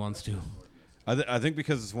no one wants to. I think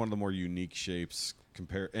because it's one of the more unique shapes,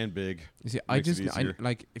 and big. You see, Makes it easier.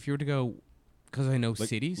 like if you were to go, because I know Like,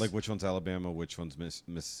 cities. Like which one's Alabama, which one's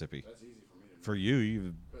Mississippi. that's easy for me to know. For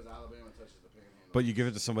you, Because Alabama touches the panhandle. but you give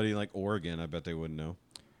it to somebody like Oregon, I bet they wouldn't know.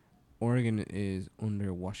 Oregon is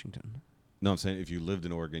under Washington. No, I'm saying if you lived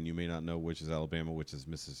in Oregon, you may not know which is Alabama, which is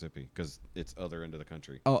Mississippi, because it's other end of the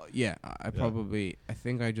country. Oh yeah, I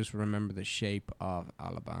think I just remember the shape of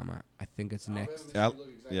Alabama. I think it's Alabama next. and Al- Mississippi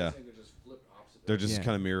look exactly yeah. the same, they're just flipped opposite. They're just Yeah.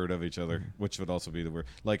 kind of mirrored of each other, which would also be the word.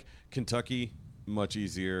 Like Kentucky, much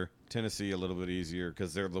easier. Tennessee, a little bit easier,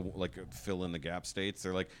 because they're the like fill in the gap states.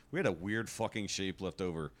 They're like, we had a weird fucking shape left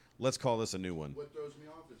over. Let's call this a new one. What throws me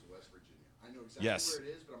off is West Virginia. I know exactly Yes. where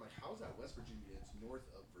it is, but I'm like, how's that West Virginia? It's north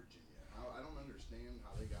of Virginia. I don't understand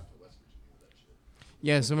how they got to West Virginia with that shit.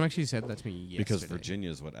 Yeah, someone actually said that to me yesterday. Because Virginia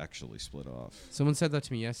is what actually split off. Someone said that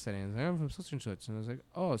to me yesterday, and I was like, I'm from such and such, and I was like,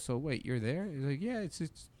 oh, so wait, you're there? He's like, yeah,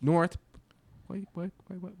 it's north. Why? Why is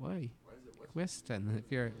it West? West then,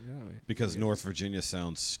 if you're. Yeah. Because North Virginia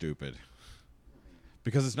sounds stupid.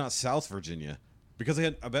 Because it's not South Virginia. Because they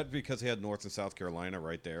had North and South Carolina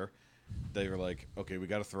right there. They were like, okay, we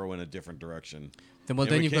got to throw in a different direction. Then, well,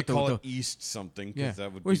 And then we you've can't got call the it East something, because yeah.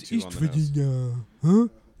 that would Where's be too East on the nose. Virginia? Huh?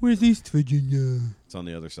 Where's East Virginia? It's on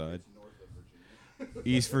the other side. North of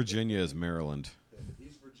Virginia. East Virginia is Maryland.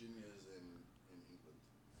 East Virginia is in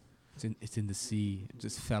England. It's in the sea. It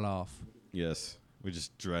just fell off. Yes, we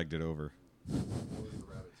just dragged it over. Where's the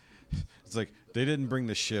rabbits? It's like they didn't bring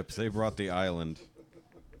the ships; they brought the island.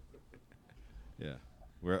 Yeah,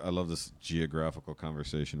 I love this geographical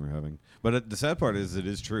conversation we're having. But the sad part is, it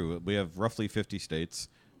is true. We have roughly 50 states,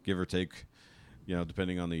 give or take. You know,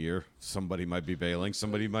 depending on the year, somebody might be bailing,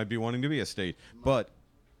 somebody might be wanting to be a state. But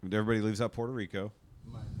everybody leaves out Puerto Rico.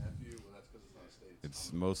 My nephew, well, that's because it's not a state.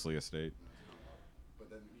 It's mostly a state. But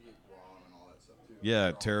then you get Guam and all that stuff too. Yeah,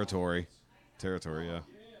 They're all territory. colonies. Territory, yeah.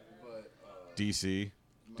 But D.C.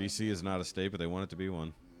 D.C. is not a state, but they want it to be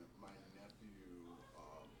one. my nephew,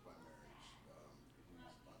 by marriage, he's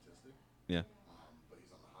autistic, Yeah. but he's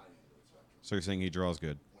on the high end of the spectrum. So you're saying he draws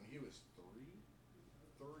good? When he was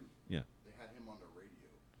three, Yeah. they had him on the radio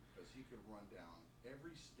because he could run down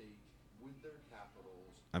every state with their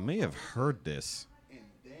capitals. I may have heard this. And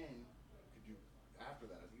then could do after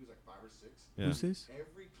that. I think he was like 5 or 6. Yeah. Who's this?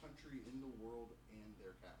 Every country in the world and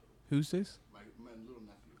their capital. Who's this? My little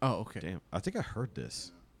nephew. Oh, okay. Damn. I think I heard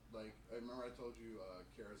this. Like I remember I told you,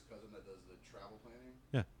 Kara's cousin that does the travel planning.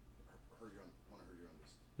 Yeah. One of her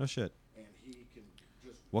youngest, No shit. and he can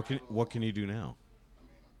just. What can he do now? I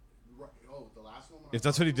mean, the last one. If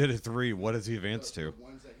that's what he did at 3, what has he advanced to? The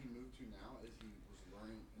ones that he moved to now is he was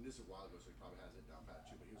learning, and this is a while ago, so he probably has it down pat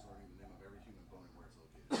too. But he was learning the name of every human bone and where it's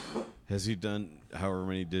located. Has he done however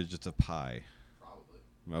many digits of pi? Probably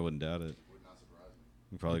I wouldn't doubt it. would not surprise me.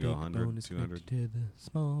 You probably go 100, 200. To the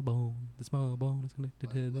small bone. The small bone is connected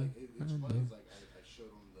to the. It's funny. It's like I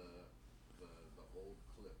showed him the old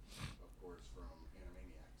clip, of course, from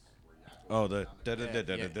Animaniacs, where Yakko. Oh, the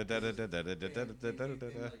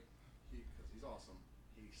Because he's awesome.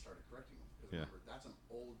 He started correcting him. Because Yeah. remember, that's an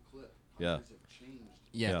old clip. Yeah. Hundreds have changed.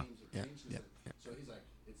 Yeah. Names have Yeah. changed. Yeah. So he's like,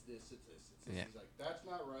 it's this, it's this, it's this. Yeah. He's like, that's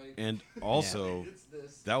not right. And also, It's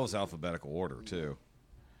this. that was alphabetical order, too.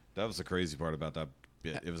 That was the crazy part about that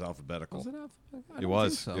bit. It was alphabetical. Was it alphabetical? It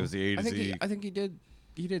was. It was the A to Z. I think he did.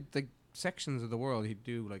 He did like sections of the world. He'd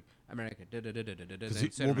do like America.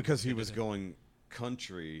 Because he was going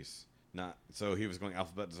countries, not so he was going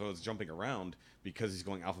alphabet. So it's jumping around because he's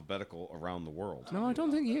going alphabetical around the world. No, I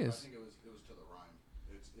don't think he I is. think it was to the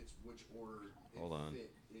rhyme. It's which order. It Hold on.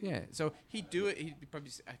 fit Yeah. So he'd do it. He'd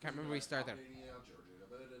probably. I can't remember where he started.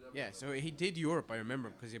 Yeah. So he did Europe. I remember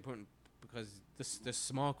because because the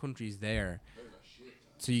small countries there.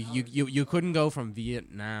 So you couldn't go from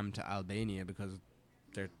Vietnam to Albania because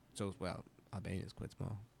they're so well. Albania is quite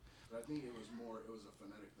small. But I think it was a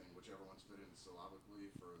phonetic thing, whichever one's fit in syllabically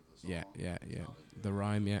for the song. Yeah. The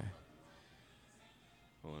rhyme, yeah.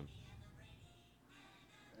 Hold on.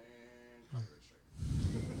 And copyright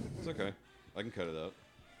strike. It's okay. I can cut it out.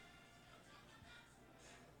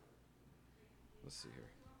 Let's see here.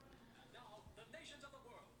 Now, the nations of the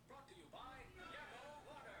world, brought to you by Yako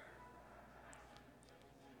Water.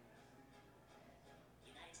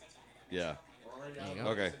 Yeah. There you go.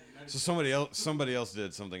 Okay. So somebody else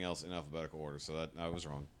did something else in alphabetical order, so that I was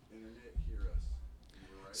wrong. Internet, hear us.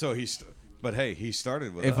 You were right. So but hey, he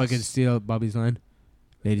started with If us. I could steal Bobby's line,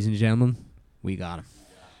 ladies and gentlemen, we got him.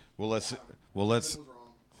 Well, let's. Was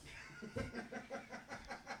wrong.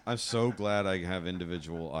 I'm so glad I have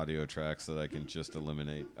individual audio tracks that I can just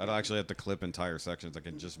eliminate. I don't actually have to clip entire sections. I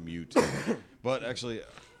can just mute. But actually,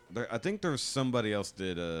 I think there's somebody else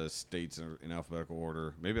did states in alphabetical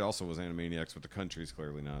order. Maybe it also was Animaniacs, but the country's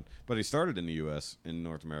clearly not. But he started in the U.S. in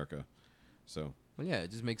North America, so. Well, yeah,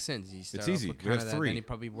 it just makes sense. He started easy. off with We have Canada, three. Then he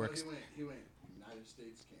probably No, works. he went United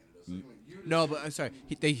States, Canada. So he went No, but I'm sorry.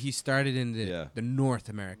 He started in the North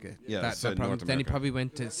America. Yeah, That said probably, North then he America. probably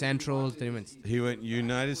went to Central. Then he went. He went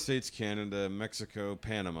United States, Canada, Mexico,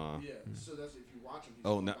 Panama. Yeah, so that's if you watch him. He's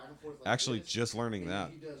Oh, going no, back and forth like actually, this, just learning and that.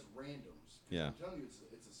 He does randoms. 'Cause Yeah. I'm telling you,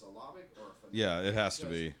 it's a syllabic or a phonetic. Yeah, it has to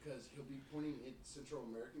be. Because he'll be pointing in Central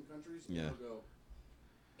American countries, and Yeah. he'll go,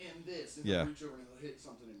 and this, and Yeah. he'll reach over and he'll hit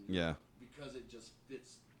something in Yeah. Europe because it just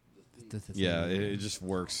fits the theme. Yeah, it just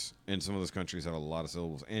works. And some of those countries have a lot of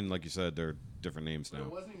syllables. And like you said, they're different names But it now.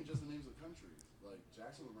 wasn't even just the names of countries. Like,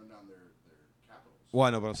 Jackson would run down their capitals. Well, I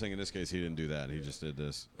know, but I'm saying in this case, he didn't do that. He just did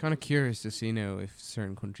this. Kind of curious to see now if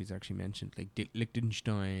certain countries actually mentioned, like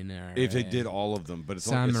Liechtenstein or If they did all of them, but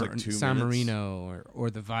it's only it's like 2 San minutes. Marino or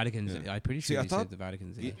the Vatican. Yeah. I'm pretty See, sure I he thought- said the Vatican.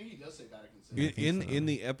 I think he does say Vatican City. In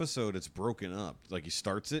the episode, it's broken up. Like he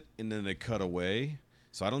starts it, and then they cut away.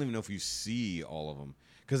 So I don't even know if you see all of them.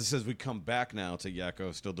 Because it says we come back now to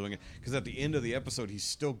Yakko still doing it. Because at the end of the episode, he's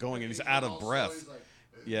still going, and he's out of Also, breath. he's like,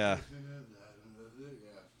 Yeah. yeah.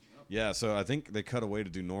 Yep. Yeah, so I think they cut away to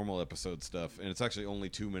do normal episode stuff, and it's actually only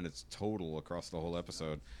 2 minutes total across the whole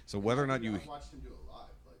episode. So whether or not you, I've watched him do it live,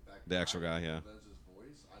 like back The actual guy, yeah. That's his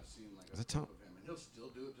voice. I've seen like Is a it Tom- clip of him, and he'll still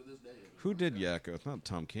do it to this day. who did Yakko? It's not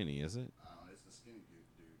Tom Kenny, is it? It's the skinny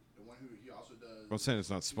dude. The one who he also does. I'm saying it's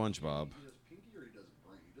not SpongeBob. He does Pinky or he does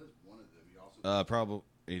Brain. He does one of them. He also. Probably.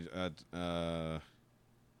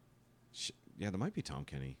 Yeah, that might be Tom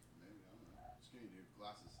Kenny. Maybe I don't know. Skinny dude,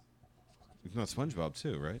 glasses. It's not SpongeBob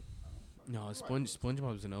too, right? No,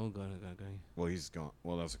 SpongeBob's an old guy. Well, he's gone.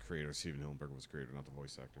 Well, that was the creator. Steven Hillenberg was the creator, not the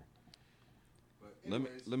voice actor. But Let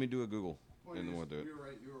anyways, me do a Google, point and then is, we'll do it. You were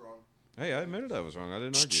right. You were wrong. Hey, I admitted I was wrong. I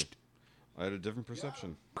didn't argue. I had a different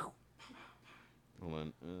perception. Hold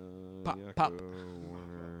on. Pop, Yakko pop.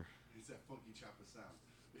 Warner. It's that funky chopper sound.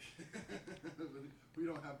 We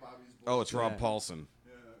don't have Bobby's. Oh, it's Rob Yeah. Paulson.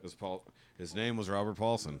 Yeah. His name was Robert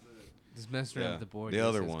Paulson. Just messed around Yeah, with the board. the This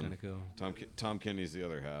other is one. kinda cool. Tom Kenny's the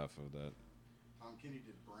other half of that. Tom Kenny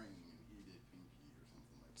did Brain, and he did Pinky or something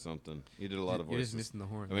like that. Something. He did a lot of You're just voices. missing the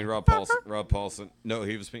horn. I mean, Rob Paulson. No,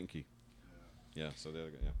 he was Pinky. Yeah. So the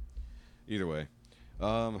other guy. Yeah. Either way,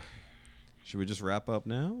 should we just wrap up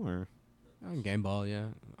now, or? I'm game ball, yeah.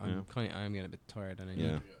 Yeah. I'm getting a bit tired. And I Yeah. I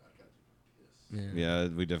gotta take a piss. yeah. Yeah,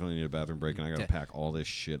 we definitely need a bathroom break, and I gotta De- pack all this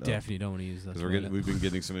shit up. Definitely don't want to use that. Because we've been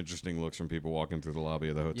getting some interesting looks from people walking through the lobby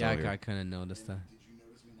of the hotel Yeah, here. I kind of noticed that. Did you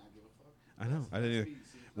notice me not give a fuck? I know. I didn't.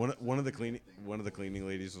 Either. See, One of the cleaning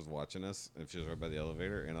ladies was watching us, and she was right by the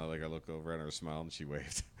elevator, and I looked over at her, smiled, and she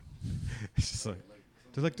waved. It's just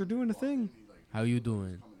like they're doing a thing. How you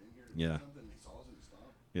doing? coming in here to do Yeah. something, he saw us and he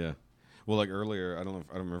stopped. Yeah. Well, like earlier, I don't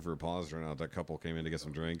remember if we paused or not. That couple came in to get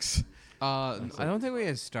some drinks. I don't think we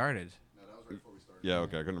had started. No, that was right before we started. Yeah.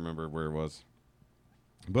 Okay. I couldn't remember where it was.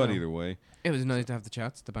 But No. either way, It was nice to have the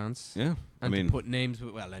chats, the bands. yeah. I And mean, to put names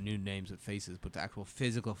with, I knew names with faces, but the actual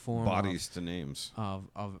physical form bodies to names.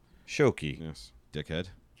 of Shoki. Yes. Dickhead.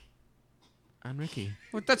 and Ricky.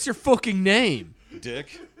 What? That's your fucking name.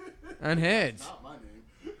 Dick. And heads. Not my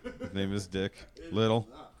name. His name is Dick. Little.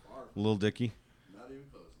 Not far. Little Dicky. Not even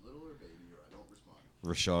close. Little or baby, or I don't respond.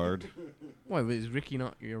 Richard. Why is Ricky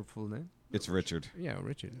not your full name? It's Richard. Yeah,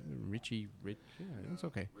 Richard. Richie. Yeah, it's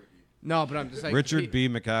okay. No, but I'm just like Richard B.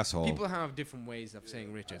 McCasshole. People have different ways of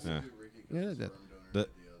saying Richard. Yeah. Dude, Ricky, 'cause Yeah, his that- sperm donor The did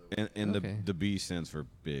the other and Okay. the B stands for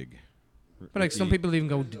big. But like some Ricky- people even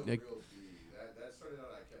go There's no like real B. That started out,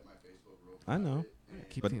 I kept my Facebook real I know. private,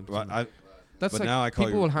 keep But, thinking but I that's but like now I call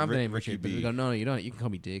people you will have the Rick- name Ricky Richard, but B. they go, no, you don't. You can call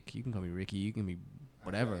me Dick. You can call me Ricky. You can be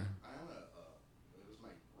whatever. I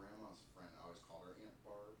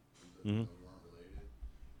Mhm. we weren't related.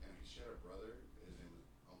 And she had a brother. His name was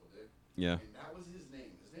Uncle Dick. Yeah. And that was his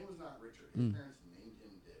name. His name was not Richard. His Mm. parents named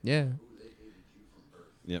him Dick. Yeah. Ooh, they hated you from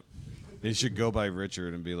birth. Yep. He should go by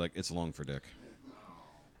Richard and be like, it's long for Dick.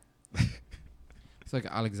 It's like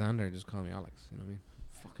Alexander. Just call me Alex. You know what I mean?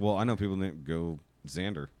 Well, I know people that go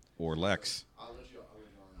Xander or Lex. I'll let you know on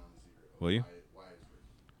the secret. Will you? Why is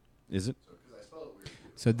Ricky? Is it? So, because I spell it weird.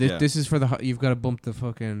 So this Yeah. this is for the you've got to bump the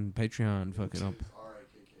fucking Patreon fucking up. It's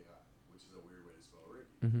R-I-K-K-I, which is a weird way to spell Ricky.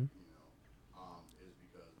 Mhm. You know, is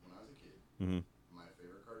because when I was a kid, Mm-hmm. my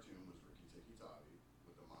favorite cartoon was Ricky Tikki Tavi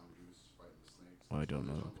with the mongoose fighting the snakes. I It's don't from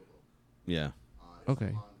the know. Jungle Book. Yeah. It's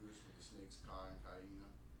Okay. the mongoose with the snakes, Ka and Kaina.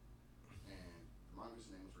 And the mongoose's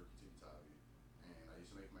name was Ricky Tikki Tavi. And I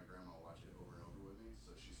used to make my grandma watch it over and over with me,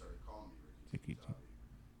 so she started calling me Ricky Tikki Tavi.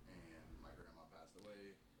 And my grandma passed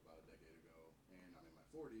away about a decade ago, and I'm in my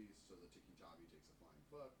 40s, so the Tikki Tavi takes a flying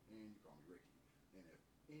fuck, and you call me Ricky. And if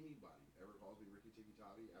anybody ever calls me Ricky Tikki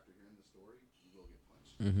Tavi after hearing the story, you will get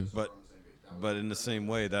punched. Mhm. Just so But- we're on the same page. That was But my in the same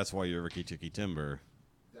grandma. way, that's why you're Ricky Tikki Timber.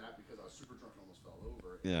 That because I was super drunk and almost fell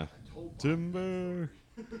over. Yeah. I told Bob Timber.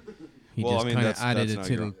 that story. He well, just I mean, kind of that's added a not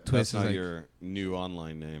little your, twist. That's It's not like your new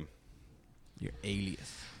online name. your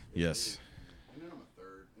alias. Yes. And then I'm a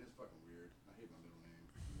third, and it's fucking weird. I hate my middle name.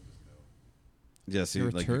 You just know. Yeah, see, You're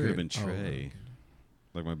a like you could have been turd. Oh, Trey.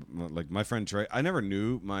 Like my friend Trey. I never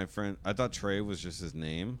knew my friend. I thought Trey was just his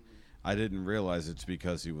name. I didn't realize it's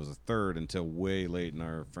because he was a third until way late in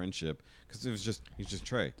our friendship. Because he's just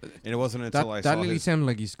Trey, and it wasn't until I That saw literally his. sounded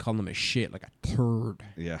like he's calling him a shit, like a turd.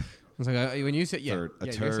 Yeah, It's like when you say Turd. A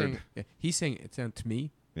you're turd. saying, he's saying it sound to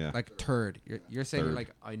me yeah, like turd. You're saying it Third.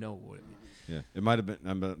 like I know what it means. yeah. It might have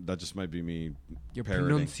been. That just might be me. Your Parroting.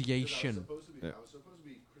 pronunciation. I was Yeah. supposed to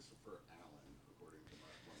be Christopher Allen, according to one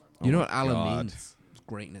of my You know Oh what my Alan God. means?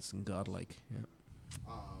 Greatness and godlike. Yeah.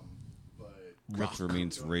 But Ripper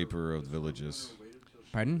means raper of villages.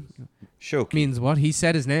 Pardon? Shoki. Means what? He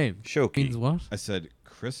said his name. Shoki. Means what? I said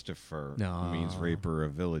Christopher No. means raper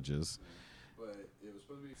of villages. but it was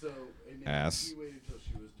supposed to be so. It made Ass. She waited till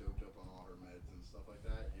she was doped up on all her meds and stuff like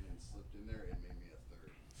that, and then slipped in there and made me a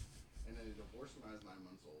third. And then he divorced when I was 9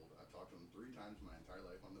 months old. I've talked to him 3 times my entire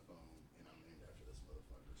life on the phone, and I'm named after this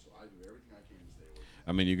motherfucker. So I do everything I can to stay away from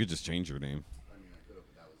I mean, you could just change your name. I mean, I could have,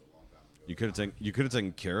 but that was a long time ago. You could have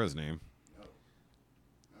taken Kara's name. No.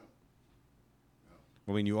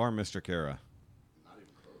 No. I mean, you are Mr. Kara. Not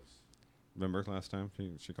even close. Remember last time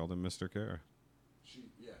she called him Mr. Kara,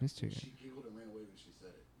 Mr. She giggled and ran away when she said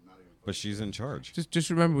it. Not even close. but she's in charge. Just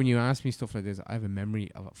remember when you ask me stuff like this, I have a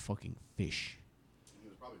memory of a fucking fish. And he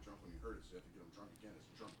was probably drunk when he heard it, so you have to get him drunk again.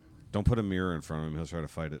 It's a drunk memory. Don't put a mirror in front of him; he'll try to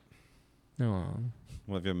fight it. No.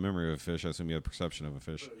 Well, if you have a memory of a fish, I assume you have perception of a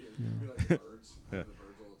fish. But yeah, it'd be like the birds. Yeah. The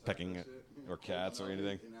birds will attack Pecking that it, shit. or cats or And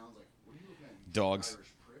anything. And Alan's like, what are you looking at? You Dogs.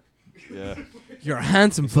 Irish prick. Yeah. You're a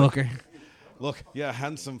handsome fucker. Look, yeah,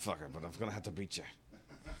 handsome fucker, but I'm gonna have to beat you.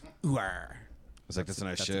 It's like that's a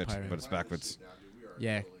nice That's a shirt, pirate. but it's backwards. Down, dude. We are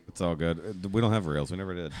Yeah. totally It's all good. We don't have rails. We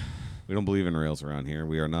never did. We don't believe in rails around here.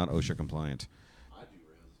 We are not OSHA compliant. I do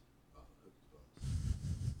rails off of hooked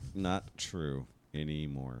bus. Not true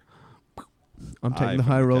anymore. I'm I taking the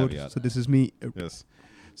from high the road, caveat. so this is me. Yes.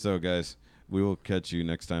 So, guys, we will catch you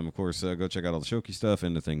next time. Of course, go check out all the Shoki stuff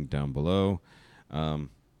and the thing down below.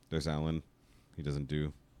 There's Alan. He doesn't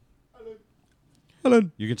do.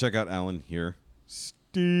 Alan. You can check out Alan here.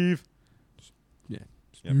 Steve. Yeah.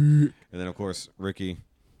 Yep. And then, of course, Ricky.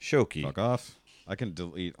 Shoki. Fuck off. I can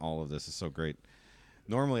delete all of this. It's so great.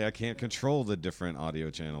 Normally, I can't control the different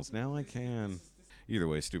audio channels. Now I can. Either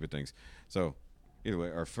way, stupid things. So, either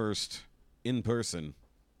way, our first in-person.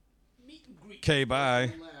 Okay, bye.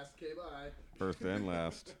 And last, okay, bye. First and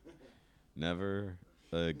last. Never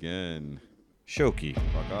again. Shoki.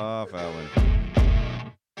 Fuck off, Alan.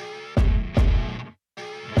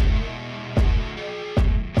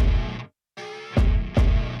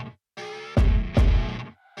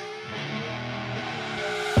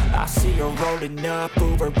 I see her rolling up,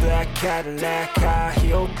 Uber black Cadillac, high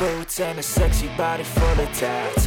heel boots and a sexy body full of tats.